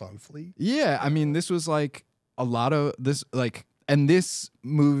RSS on Fleet. Yeah, I mean, this was like a lot of this, like, and this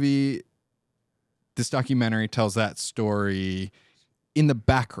movie, this documentary tells that story in the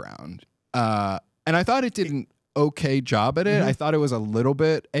background. And I thought it did an okay job at it. I thought it was a little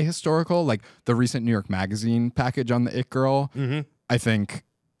bit ahistorical. Like the recent New York Magazine package on the It Girl, I think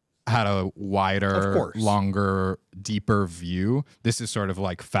had a wider, longer, deeper view. This is sort of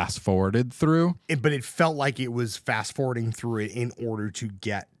like fast forwarded through. But it felt like it was fast forwarding through it in order to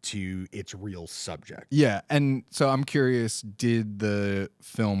get to its real subject. Yeah. And so I'm curious, did the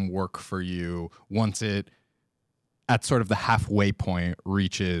film work for you once it, at sort of the halfway point,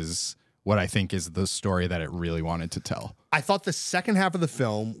 reaches what I think is the story that it really wanted to tell? I thought the second half of the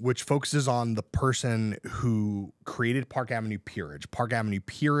film, which focuses on the person who created Park Avenue Peerage. Park Avenue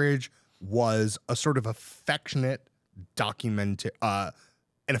Peerage was a sort of affectionate document, an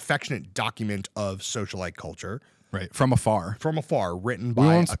affectionate document of socialite culture. Right. From afar. From afar, written We by...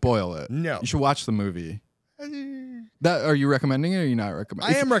 won't spoil it. No. You should watch the movie. That, are you recommending it or are you not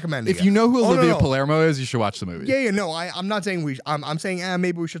recommending it? I am recommending it. If you know who Olivia no. Palermo is, you should watch the movie. Yeah, no, I'm not saying I'm saying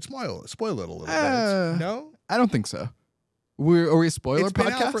maybe we should spoil it a little bit. No? I don't think so. Are we a spoiler It's been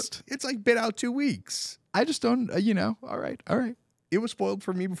out podcast? it's like been out 2 weeks. I just don't, all right. It was spoiled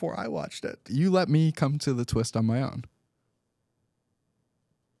for me before I watched it. You let me come to the twist on my own.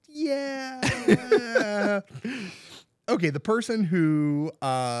 Yeah. Okay, the person who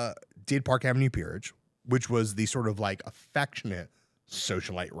did Park Avenue Peerage, which was the sort of like affectionate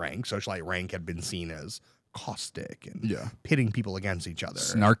socialite rank. Socialite rank had been seen as caustic and pitting people against each other.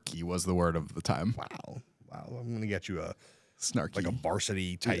 Snarky was the word of the time. Wow. I'm going to get you a snarky, like a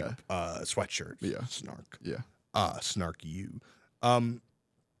varsity type sweatshirt. Yeah. Snark. Yeah. Snark you. That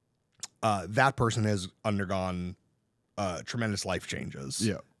person has undergone tremendous life changes.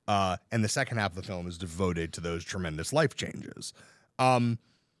 Yeah. And the second half of the film is devoted to those tremendous life changes. And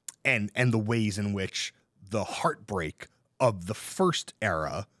the ways in which the heartbreak of the first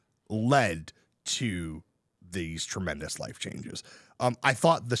era led to these tremendous life changes. I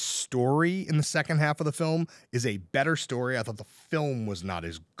thought the story in the second half of the film is a better story. I thought the film was not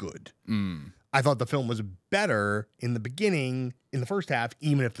as good. I thought the film was better in the beginning, in the first half,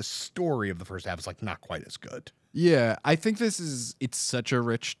 even if the story of the first half is like not quite as good. Yeah, I think it's such a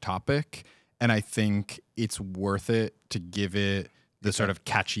rich topic, and I think it's worth it to give it the sort of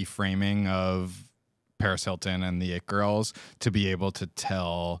catchy framing of Paris Hilton and the It Girls to be able to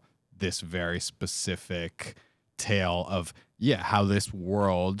tell this very specific tale of, how this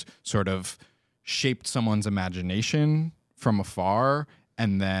world sort of shaped someone's imagination from afar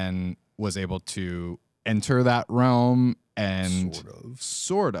and then was able to enter that realm and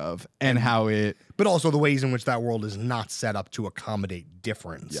sort of and how it, but also the ways in which that world is not set up to accommodate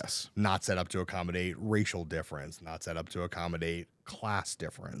difference. Yes. Not set up to accommodate racial difference, not set up to accommodate class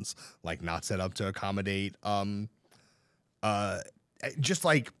difference, like not set up to accommodate just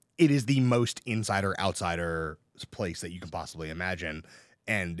like it is the most insider outsider place that you can possibly imagine.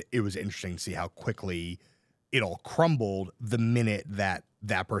 And it was interesting to see how quickly it all crumbled the minute that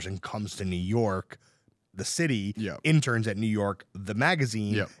person comes to New York, the city, interns at New York, the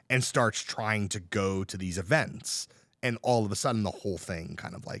magazine, and starts trying to go to these events. And all of a sudden the whole thing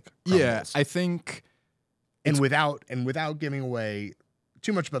kind of like crumbles. Yeah, I think and without giving away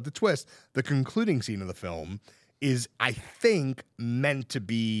too much about the twist, the concluding scene of the film is, I think, meant to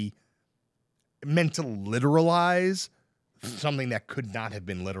literalize something that could not have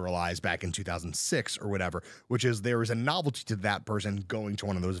been literalized back in 2006 or whatever, which is there is a novelty to that person going to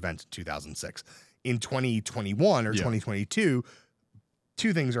one of those events in 2006. In 2021 or 2022,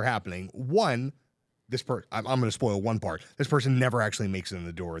 two things are happening. One, I'm going to spoil one part. This person never actually makes it in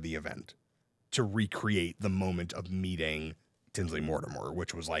the door of the event to recreate the moment of meeting Tinsley Mortimer,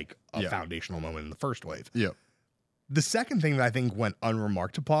 which was like a foundational moment in the first wave. Yeah. The second thing that I think went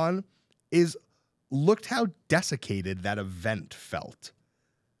unremarked upon is looked how desiccated that event felt.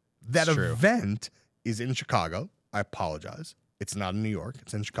 That event is in Chicago. I apologize. It's not in New York.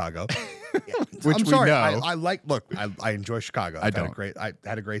 It's in Chicago. Which I'm sorry. We know. I enjoy Chicago. I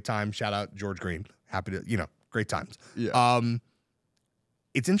had a great time. Shout out George Green. happy to, great times. Yeah.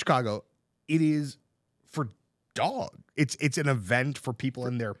 It's in Chicago. It is for dog. It's an event for people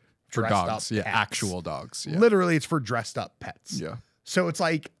in their For dressed dogs. up Yeah. pets. Actual dogs. Yeah. Literally, it's for dressed up pets. Yeah. So it's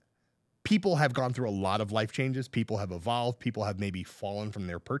like people have gone through a lot of life changes. People have evolved. People have maybe fallen from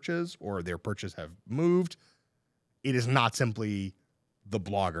their perches or their perches have moved. It is not simply the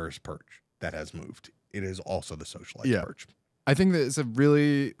blogger's perch that has moved. It is also the socialite perch. I think that it's a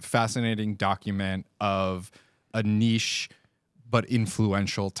really fascinating document of a niche but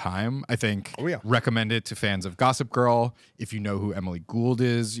influential time. I think recommend it to fans of Gossip Girl. If you know who Emily Gould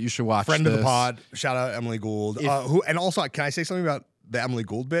is, you should watch Friend this. of the pod. Shout out Emily Gould. And also, can I say something about the Emily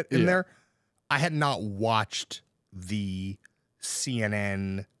Gould bit in there? I had not watched the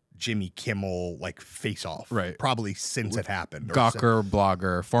CNN Jimmy Kimmel face off. Right. Probably since it happened. Gawker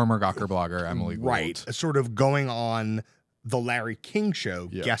blogger, former Gawker blogger, Emily Gould. Right. Sort of going on the Larry King show,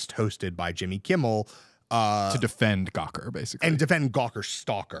 guest hosted by Jimmy Kimmel. To defend Gawker, basically. And defend Gawker's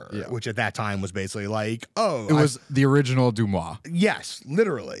stalker, which at that time was basically like, oh. It was the original Dumois. Yes,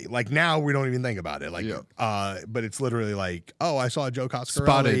 literally. Like now we don't even think about it. But it's literally like, oh, I saw Joe Coscarelli.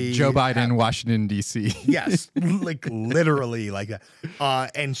 Spotted Joe Biden, Washington, D.C. Yes, literally like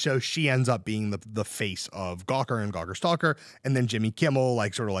that. And so she ends up being the face of Gawker and Gawker Stalker. And then Jimmy Kimmel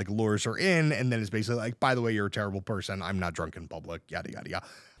lures her in. And then it's basically like, by the way, you're a terrible person. I'm not drunk in public, yada, yada, yada.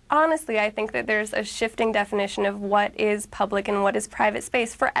 Honestly, I think that there's a shifting definition of what is public and what is private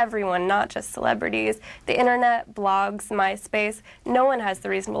space for everyone, not just celebrities. The internet, blogs, MySpace, no one has the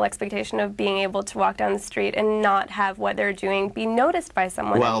reasonable expectation of being able to walk down the street and not have what they're doing be noticed by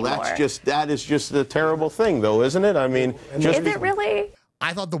someone anymore. That is just a terrible thing, though, isn't it? I mean, is it really?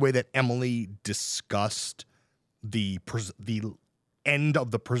 I thought the way that Emily discussed the end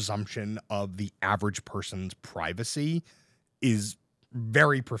of the presumption of the average person's privacy is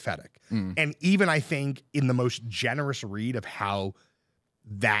very prophetic. And even I think in the most generous read of how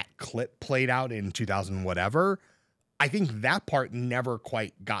that clip played out in 2000 whatever, I think that part never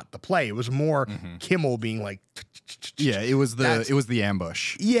quite got the play. It was more Kimmel being like, it was the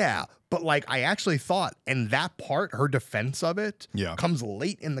ambush. Yeah, but I actually thought, and that part, her defense of it, comes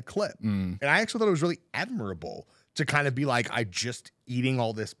late in the clip, and I actually thought it was really admirable to kind of be like, I just eating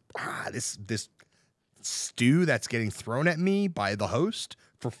all this this stew that's getting thrown at me by the host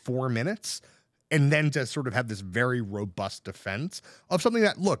for 4 minutes, and then to sort of have this very robust defense of something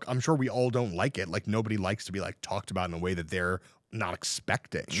that, look, I'm sure we all don't like it. Nobody likes to be talked about in a way that they're not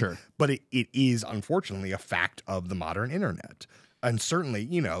expecting. Sure. But it is unfortunately a fact of the modern internet. And certainly,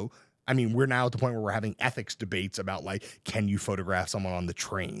 we're now at the point where we're having ethics debates about can you photograph someone on the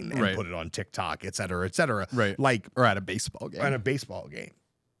train and put it on TikTok, et cetera, et cetera. Right. Or at a baseball game.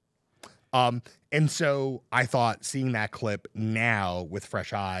 And so I thought seeing that clip now with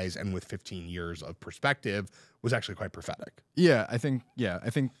fresh eyes and with 15 years of perspective was actually quite prophetic. Yeah, I think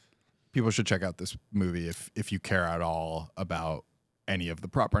people should check out this movie if you care at all about any of the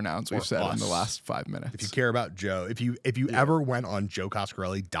proper nouns we've said in the last 5 minutes. If you care about Joe, if you ever went on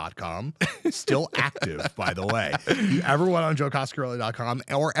joecoscarelli.com, still active, by the way. If you ever went on joecoscarelli.com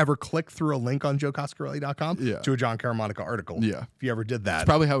or ever clicked through a link on joecoscarelli.com to a John Caramanica article. Yeah. If you ever did that. That's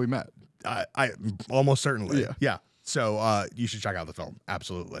probably how we met. I almost certainly. Yeah. So you should check out the film.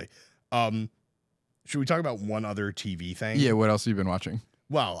 Absolutely. Should we talk about one other TV thing? Yeah. What else have you been watching?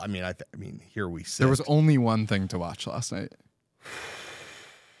 Well, I mean, here we sit. There was only one thing to watch last night.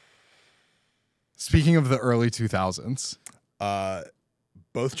 Speaking of the early 2000s,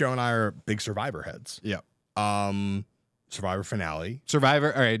 both Joe and I are big Survivor heads. Yeah. Survivor finale.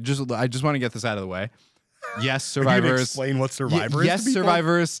 Survivor. All right. I just want to get this out of the way. Yes, Survivor is. Explain what Survivor is. Yes, to people?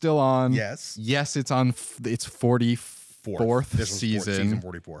 Survivor is still on. Yes. Yes, it's on. It's 44th season. Season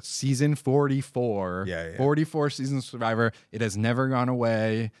 44. Season 44. Yeah. 44 seasons of Survivor. It has never gone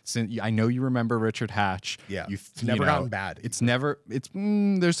away. Since I know you remember Richard Hatch. Yeah. It's never gotten bad. It's never.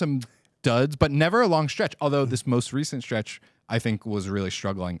 There's some duds, but never a long stretch. Although this most recent stretch, I think, was really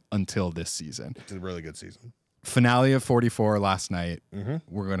struggling until this season. It's a really good season. Finale of 44 last night.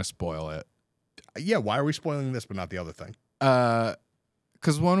 We're going to spoil it. Yeah, why are we spoiling this but not the other thing?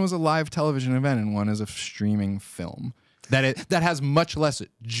 Because one was a live television event and one is a streaming film that has much less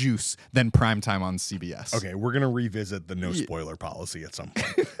juice than primetime on CBS. Okay, we're going to revisit the no spoiler policy at some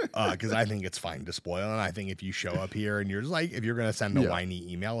point because I think it's fine to spoil. And I think if you show up here and you're just if you're going to send a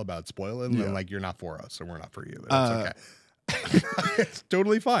whiny email about spoiling, then you're not for us and we're not for you. That's okay. It's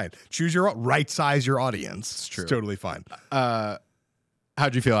totally fine. Choose your right size your audience. It's true. It's totally fine.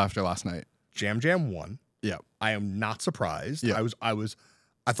 How'd you feel after last night? Jam won. Yeah. I am not surprised. Yeah.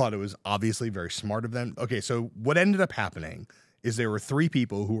 I thought it was obviously very smart of them. Okay, so what ended up happening is there were 3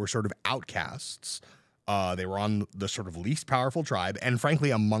 people who were sort of outcasts. They were on the sort of least powerful tribe, and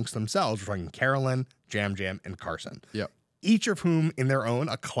frankly, amongst themselves, we're talking Carolyn, Jam Jam, and Carson. Yep. Each of whom, in their own,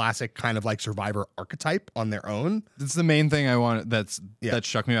 a classic kind of like Survivor archetype on their own. That's the main thing I want. That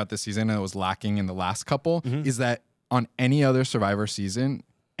struck me about this season, and it was lacking in the last couple. Is that on any other Survivor season,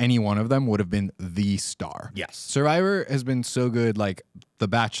 any one of them would have been the star. Yes. Survivor has been so good, like The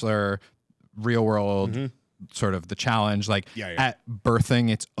Bachelor, Real World, sort of The Challenge, like at birthing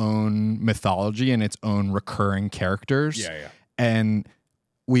its own mythology and its own recurring characters. And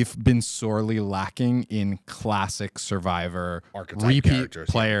we've been sorely lacking in classic Survivor Archetype repeat characters,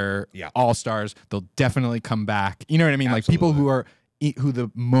 player all-stars. They'll definitely come back. You know what I mean? Absolutely. Like people who are who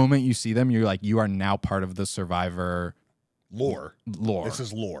the moment you see them, you're like, you are now part of the Survivor lore. Lore. This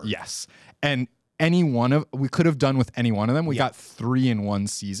is lore. Yes. And any one of we could have done with any one of them. We got 3 in one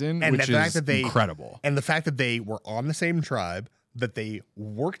season, And which the fact is that they, incredible. And the fact that they were on the same tribe, that they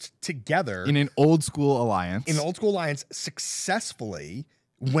worked together In an old school alliance. in an old school alliance successfully,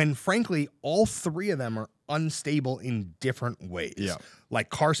 when frankly all 3 of them are unstable in different ways. Yeah. Like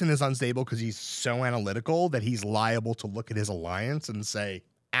Carson is unstable because he's so analytical that he's liable to look at his alliance and say,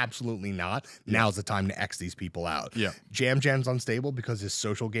 absolutely not. Now's the time to X these people out. Yeah. Jam Jam's unstable because his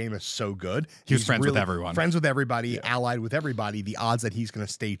social game is so good. He's friends with everyone. Friends with everybody, allied with everybody. The odds that he's going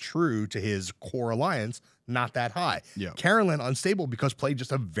to stay true to his core alliance, not that high. Yeah. Carolyn, unstable because played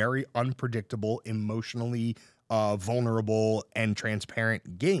just a very unpredictable, emotionally vulnerable and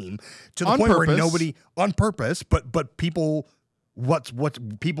transparent game to the On point where purpose. nobody on purpose, but people what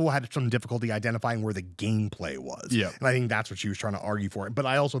people had some difficulty identifying where the gameplay was. Yeah. And I think that's what she was trying to argue for. But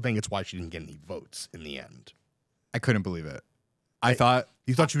I also think it's why she didn't get any votes in the end. I couldn't believe it. I thought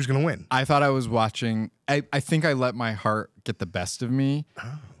You thought she was going to win. I thought I was watching. I think I let my heart get the best of me.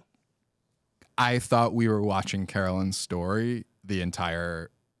 Oh. I thought we were watching Carolyn's story the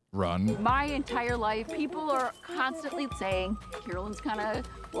entire run. My entire life, people are constantly saying Carolyn's kind of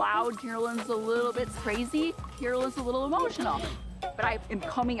loud, Carolyn's a little bit crazy, Carolyn's a little emotional. But I am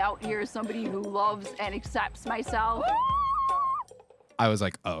coming out here as somebody who loves and accepts myself. I was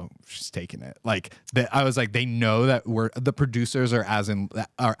like, oh, she's taking it. Like I was like, they know that the producers are as in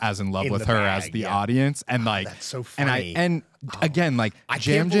love In with the her bag, as the yeah. audience, and like that's so And funny. again, like I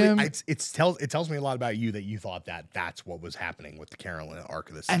Jam can't believe Jam, it tells me a lot about you that you thought that that's what was happening with the Carolyn arc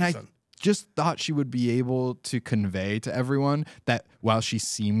of this and season. I just thought she would be able to convey to everyone that while she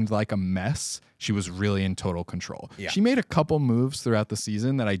seemed like a mess, she was really in total control. Yeah. She made a couple moves throughout the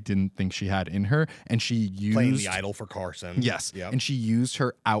season that I didn't think she had in her, and she used Playing the idol for Carson. Yes. Yep. And she used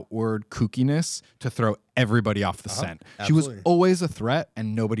her outward kookiness to throw everybody off the scent. She Absolutely. was always a threat,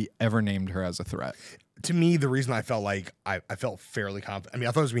 and nobody ever named her as a threat. To me, the reason I felt like I felt fairly confident. I mean,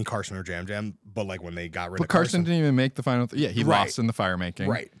 I thought it was between Carson or Jam Jam, but like when they got rid But of Carson didn't even make the final. Yeah, he Right. lost in the fire making.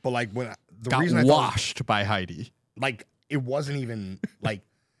 right? But like when the Got reason I thought washed by Heidi. like it wasn't even like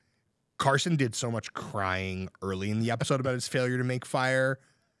Carson did so much crying early in the episode about his failure to make fire.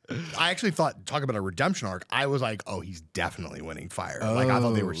 I actually thought, talk about a redemption arc, I was like, oh, he's definitely winning fire. Like I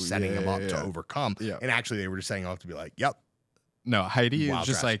thought they were setting him up to overcome. Yeah. And actually they were just setting him up to be like, yep. No, Heidi Wild is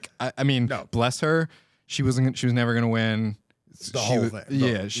just trash. like I mean, No. bless her. She was never gonna win. The whole thing.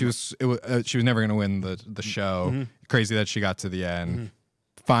 Yeah, she was never gonna win the show. Mm-hmm. Crazy that she got to the end.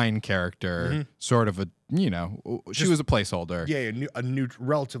 Fine character, sort of a she was a placeholder. Yeah,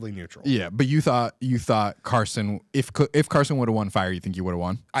 relatively neutral. Yeah, but you thought Carson, if Carson would have won fire, you think you would have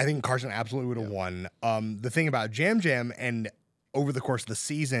won? I think Carson absolutely would have won. The thing about Jam Jam, and over the course of the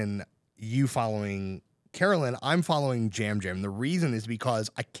season, you following Carolyn, I'm following Jam Jam. The reason is because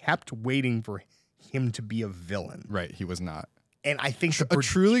I kept waiting for him to be a villain. Right, he was not. And I think A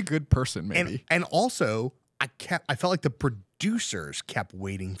truly good person, maybe. and also I felt like the producers kept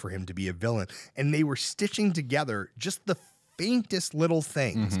waiting for him to be a villain, and they were stitching together just the faintest little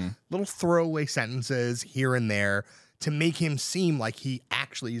things, little throwaway sentences here and there to make him seem like he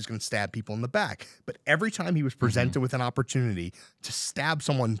actually is going to stab people in the back. But every time he was presented with an opportunity to stab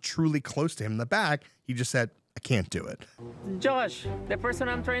someone truly close to him in the back, he just said, I can't do it. Josh, the person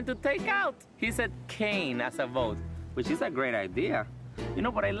I'm trying to take out, he said Kane as a vote, which is a great idea. You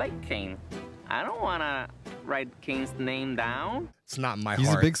know, but I like Kane. I don't want to write Kane's name down. It's not in my He's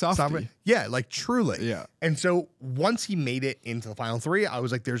a heart. big It's not softie. my- yeah, like truly. Yeah. And so once he made it into the final 3, I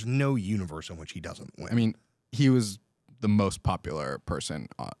was like, there's no universe in which he doesn't win. I mean, he was the most popular person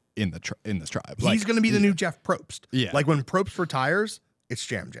in this tribe. He's going to be the new Jeff Probst. Yeah. Like when Probst retires, it's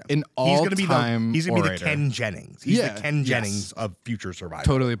Jam Jam. An he's gonna be all-time he's going to be the orator. Ken Jennings. He's Yeah, the Ken yes. Jennings of future Survivor.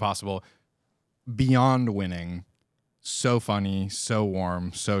 Totally possible. Beyond winning, so funny, so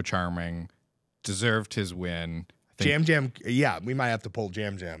warm, so charming, deserved his win. I Jam Jam. Yeah, we might have to pull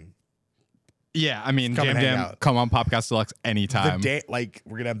Jam Jam. Yeah, I mean, Come Jam and hang Jam, out. come on Popcast Deluxe anytime.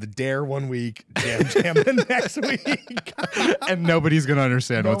 We're gonna have the Dare one week, Jam Jam the next week, and nobody's going to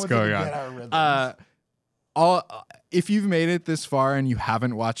understand No what's one's going gonna on. get our rhythms. If you've made it this far and you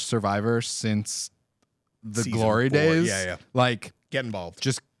haven't watched Survivor since the Season glory 4, days, yeah. like, Get involved.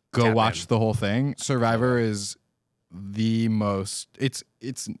 just go Tap watch in. the whole thing. Survivor is the most, it's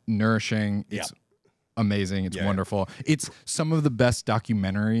nourishing. It's amazing. It's Yeah. wonderful. It's some of the best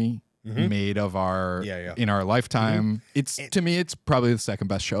documentary made of our in our lifetime. It's to me, it's probably the second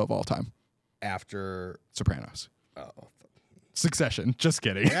best show of all time. After Sopranos. Oh. Succession. Just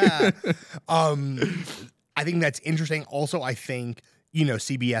kidding. Yeah. I think that's interesting. Also, I think,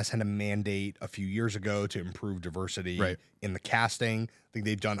 CBS had a mandate a few years ago to improve diversity in the casting. I think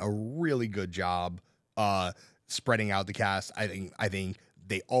they've done a really good job spreading out the cast. I think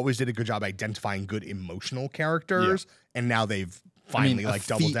they always did a good job identifying good emotional characters, and now they've finally a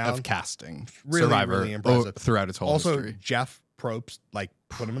doubled feat down of casting. Really, Survivor really impressive. throughout its whole also, history. Jeff Probst,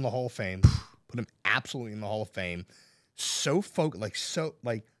 put him in the Hall of Fame. Put him absolutely in the Hall of Fame. So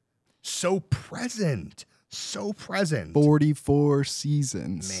so present. So present. 44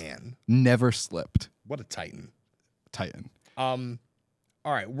 seasons. Man. Never slipped. What a titan.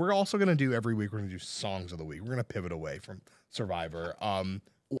 All right, we're also gonna do every week. We're gonna do songs of the week. We're gonna pivot away from Survivor. All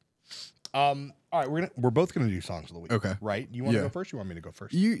right, we're both gonna do songs of the week. Okay. Right? You want to go first? You want me to go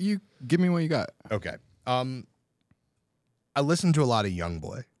first? You give me what you got. Okay. I listen to a lot of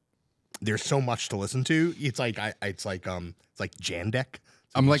YoungBoy. There's so much to listen to. It's like Jandek.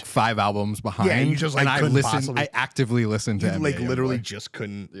 I'm like 5 albums behind. Yeah, you just, and I couldn't listen. possibly- I actively listen to You NBA literally YoungBoy. just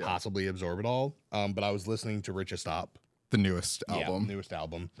couldn't possibly absorb it all. But I was listening to Richest Stop. The newest album. Newest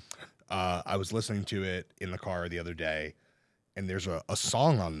album. I was listening to it in the car the other day, and there's a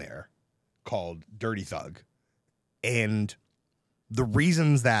song on there called Dirty Thug. And the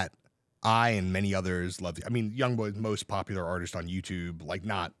reasons that I and many others love YoungBoy is the most popular artist on YouTube,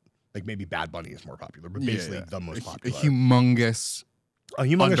 maybe Bad Bunny is more popular, but basically the most popular. A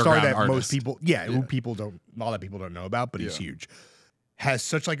humongous star that artist. most people, who people don't, a lot of people don't know about, but he's huge. Has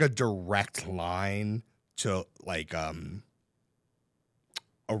such a direct line to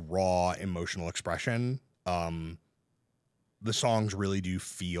a raw emotional expression. The songs really do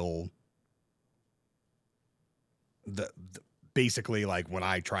feel basically when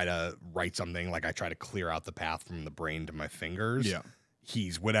I try to write something, I try to clear out the path from the brain to my fingers. Yeah.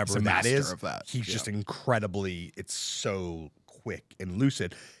 He's whatever He's a that master is. of that. He's Yeah. just incredibly, it's so quick and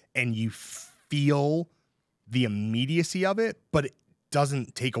lucid. And you feel the immediacy of it, but it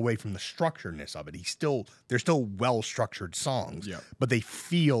doesn't take away from the structuredness of it. They're still well-structured songs, but they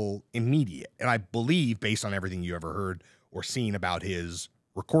feel immediate. And I believe, based on everything you ever heard or seen about his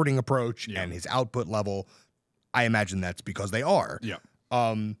recording approach and his output level, I imagine that's because they are. Yeah.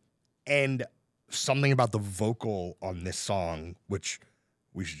 And something about the vocal on this song, which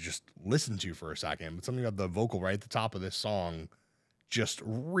we should just listen to for a second, but something about the vocal right at the top of this song, just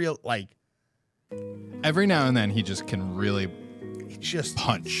real, every now and then he just can really just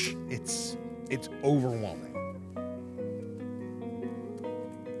punch. It's overwhelming.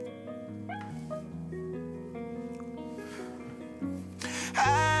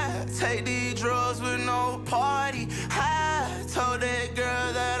 I take these drugs with no party. I told that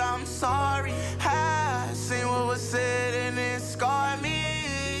girl that I'm sorry. I seen what was said and it scarred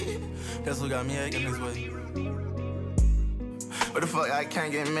me. That's what got me acting this way. What the fuck, I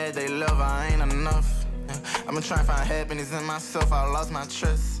can't get mad, they love, I ain't enough. I've been trying to find happiness in myself, I lost my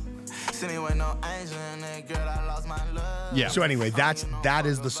trust. See me with no angel in that girl, I lost my love. Yeah. So anyway, that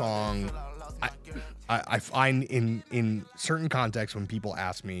is the song. I find in certain contexts when people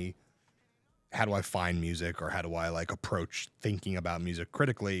ask me, how do I find music or how do I approach thinking about music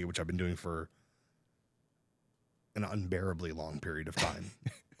critically, which I've been doing for an unbearably long period of time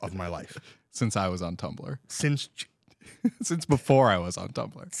of my life. Since I was on Tumblr. Since before I was on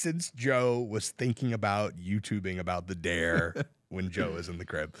Tumblr. Since Joe was thinking about YouTubing about the Dare when Joe was in the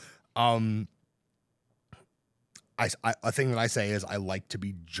crib. A thing that I say is I like to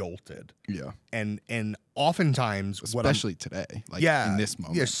be jolted. Yeah. And oftentimes, especially today, in this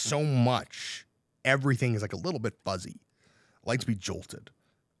moment, there's so much. Everything is a little bit fuzzy. I like to be jolted.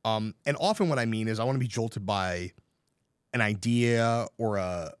 And often what I mean is I want to be jolted by an idea or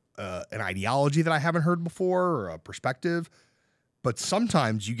an ideology that I haven't heard before or a perspective. But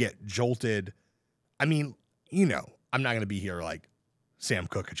sometimes you get jolted. I mean, I'm not going to be here Sam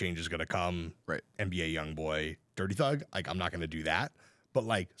Cooke, A Change Is Gonna Come, right? NBA YoungBoy, Dirty Thug. I'm not going to do that. But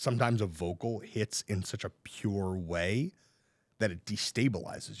sometimes a vocal hits in such a pure way that it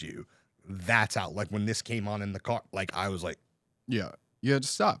destabilizes you. that's out. Like when this came on in the car, like I was like, Yeah. You had to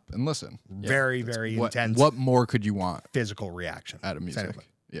stop and listen. very, very intense. What more could you want? Physical reaction Out of music. Anyway.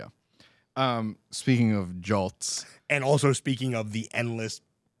 Yeah. Speaking of jolts. And also speaking of the endless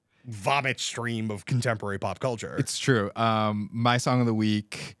vomit stream of contemporary pop culture. It's true. My song of the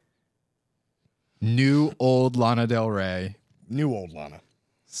week, new old Lana Del Rey. New old Lana.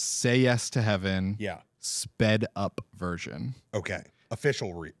 Say Yes to Heaven. Yeah. Sped up version. Okay.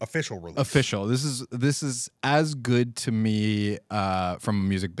 Official release. Official. This is as good to me from a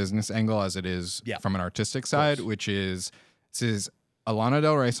music business angle as it is from an artistic side, which is this is a Lana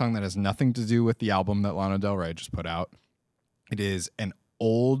Del Rey song that has nothing to do with the album that Lana Del Rey just put out. It is an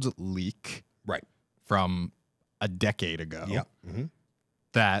old leak from a decade ago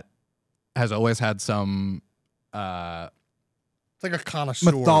that has always had some it's like a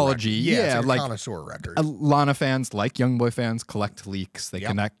connoisseur mythology. Record. Yeah, It's like a like connoisseur record. Lana fans, like YoungBoy fans, collect leaks. They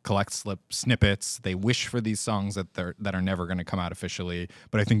collect snippets. They wish for these songs that are never going to come out officially.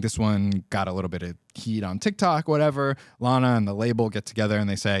 But I think this one got a little bit of heat on TikTok, whatever. Lana and the label get together and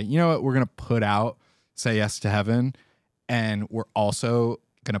they say, you know what, we're going to put out Say Yes to Heaven, and we're also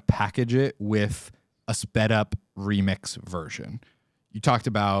going to package it with a sped up remix version. You talked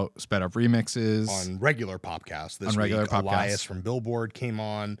about sped up remixes on regular Popcast this week. Elias from Billboard came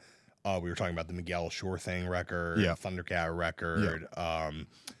on. We were talking about the Miguel Sure Thing record, Thundercat record.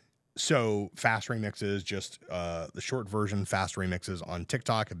 So fast remixes, just the short version fast remixes on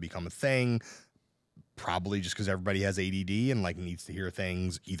TikTok have become a thing. Probably just because everybody has ADD and like needs to hear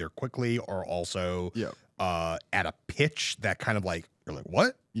things either quickly or also at a pitch that kind of like you're like,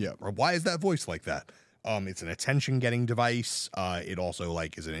 what? Yeah. Or why is that voice like that? It's an attention-getting device. It also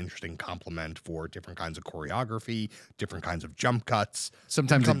like is an interesting complement for different kinds of choreography, different kinds of jump cuts.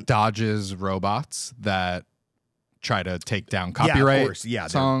 Sometimes it dodges robots that try to take down copyright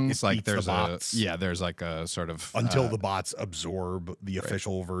songs. Like there's there's like a sort of until the bots absorb the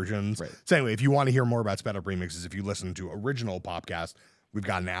official versions. So anyway, if you want to hear more about sped up remixes, if you listen to original Popcast, we've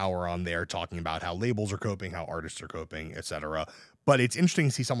got an hour on there talking about how labels are coping, how artists are coping, etc. But it's interesting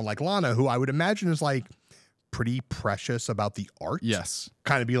to see someone like Lana, who I would imagine is like pretty precious about the art. Yes.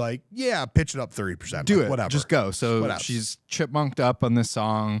 Kind of be like, yeah, pitch it up 30%. Do like, it. Whatever. Just go. So she's chipmunked up on this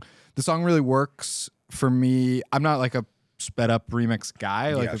song. The song really works for me. I'm not like a sped up remix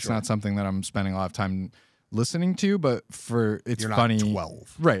guy. Like it's not something that I'm spending a lot of time listening to, but it's You're funny. Not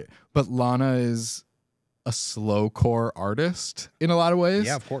 12. Right. But Lana is a slowcore artist in a lot of ways.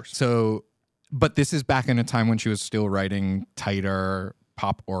 Yeah, of course. So, but this is back in a time when she was still writing tighter,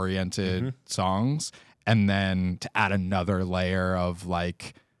 pop-oriented songs, and then to add another layer of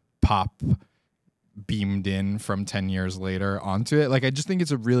like pop beamed in from 10 years later onto it. Like I just think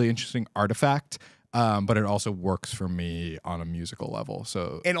it's a really interesting artifact. But it also works for me on a musical level.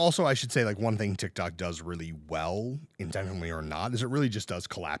 So, and also I should say, like, one thing TikTok does really well, intentionally or not, is it really just does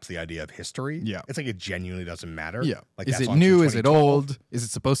collapse the idea of history. Yeah, it's like it genuinely doesn't matter. Yeah, like is it new? Is it old? Is it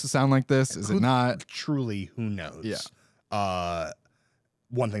supposed to sound like this? Is it not? Truly, who knows? Yeah.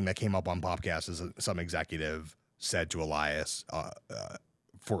 One thing that came up on Popcast is some executive said to Elias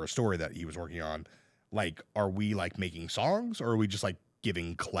for a story that he was working on, like, are we like making songs or are we just like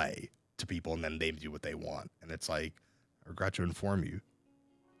giving clay to people and then they do what they want? And it's like, I regret to inform you,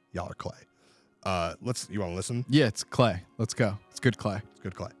 y'all are clay. You want to listen? Yeah, it's clay. Let's go. It's good clay. It's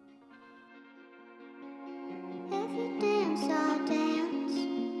good clay. If you dance, I'll dance.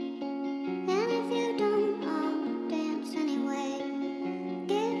 And if you don't, I'll dance anyway.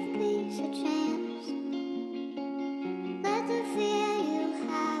 Give peace a chance. Let the fear you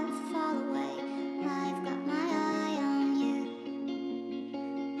have fall away. I've got my eye on you.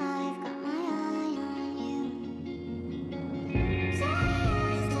 I've got my eye on you. Say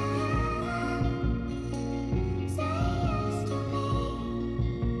yes to heaven. Say yes to me.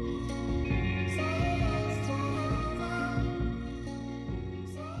 Say yes to heaven. Say yes to me.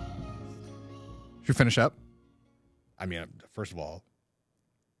 Should we finish up? I mean, first of all,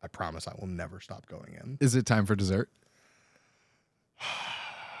 I promise I will never stop going in. Is it time for dessert?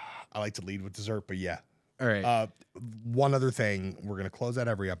 I like to lead with dessert, but yeah. All right. One other thing, we're going to close out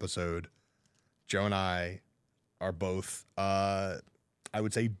every episode. Joe and I are both, I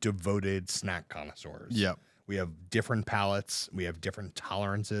would say, devoted snack connoisseurs. Yep. We have different palates. We have different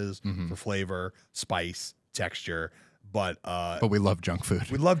tolerances for flavor, spice, texture. But we love junk food.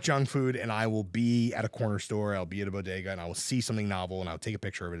 We love junk food, and I will be at a corner store, I'll be at a bodega, and I will see something novel, and I'll take a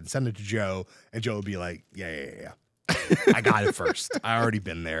picture of it and send it to Joe, and Joe will be like, yeah. I got it first. I already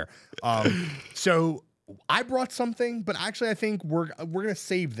been there. So I brought something, but actually I think we're gonna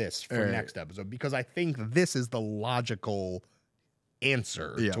save this for next episode because I think this is the logical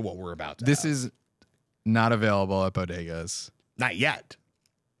answer Yeah. to what we're about to This have. is not available at bodegas. Not yet.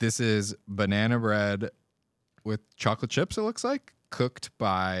 This is banana bread with chocolate chips, it looks like. Baked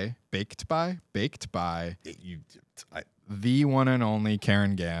by the one and only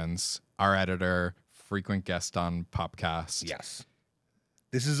Karen Gans, our editor, frequent guest on Popcast. Yes.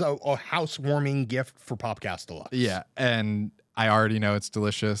 This is a housewarming gift for Popcast Deluxe. Yeah, and I already know it's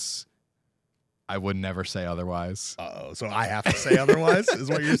delicious. I would never say otherwise. Uh-oh, so I have to say otherwise, is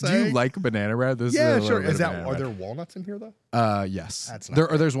what you're saying? Do you like banana bread? This Yeah, is a sure. little bit Is of that banana are bread. there walnuts in here though? Yes. That's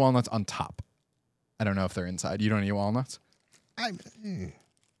not there's walnuts on top. I don't know if they're inside. You don't eat walnuts?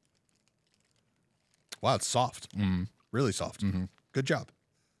 Wow, it's soft. Really soft. Good job.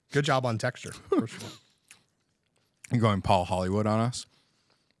 Good job on texture. First of all. You're going Paul Hollywood on us?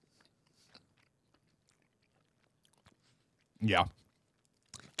 Yeah.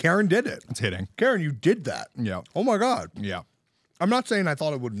 Karen did it. It's hitting. Karen, you did that. Yeah. Oh my God. Yeah. I'm not saying I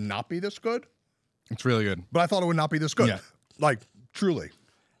thought it would not be this good, It's really good. but I thought it would not be this good. Yeah. Like, truly.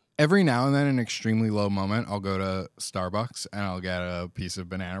 Every now and then, in an extremely low moment, I'll go to Starbucks and I'll get a piece of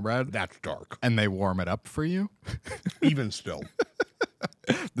banana bread. That's dark. And they warm it up for you. Even still.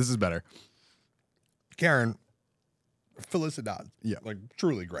 This is better. Karen, felicidad. Yeah. Like,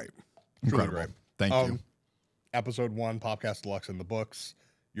 truly great. Incredible. Truly great. Thank you. Episode 1, Popcast Deluxe in the books.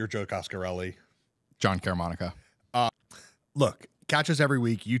 You're Joe Coscarelli. John Caramanica. Look, catch us every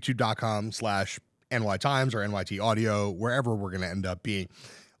week, youtube.com/NYTimes or NYT Audio, wherever we're going to end up being.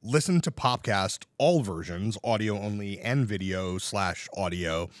 Listen to Popcast, all versions, audio only and video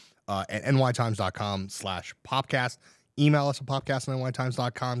 /audio at nytimes.com/Popcast. Email us at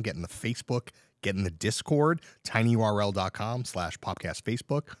popcast@nytimes.com. Get in the Facebook. Get in the Discord, tinyurl.com/Popcast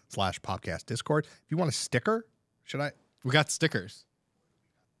Facebook /Popcast Discord. If you want a sticker, We got stickers.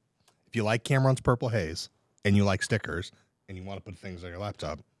 If you like Cameron's Purple Haze and you like stickers and you want to put things on your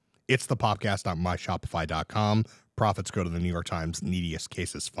laptop, it's the popcast.myshopify.com. Profits go to the New York Times Neediest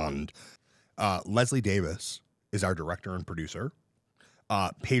Cases Fund. Leslie Davis is our director and producer.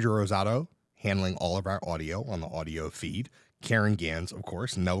 Pedro Rosado handling all of our audio on the audio feed. Karen Gans, of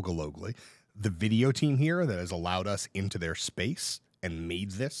course, Nelga Logley. The video team here that has allowed us into their space and made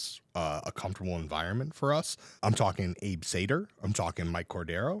this a comfortable environment for us. I'm talking Abe Sater. I'm talking Mike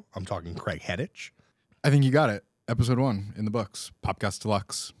Cordero. I'm talking Craig Heddich. I think you got it. Episode 1 in the books. Popcast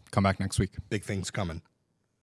Deluxe. Come back next week. Big things coming.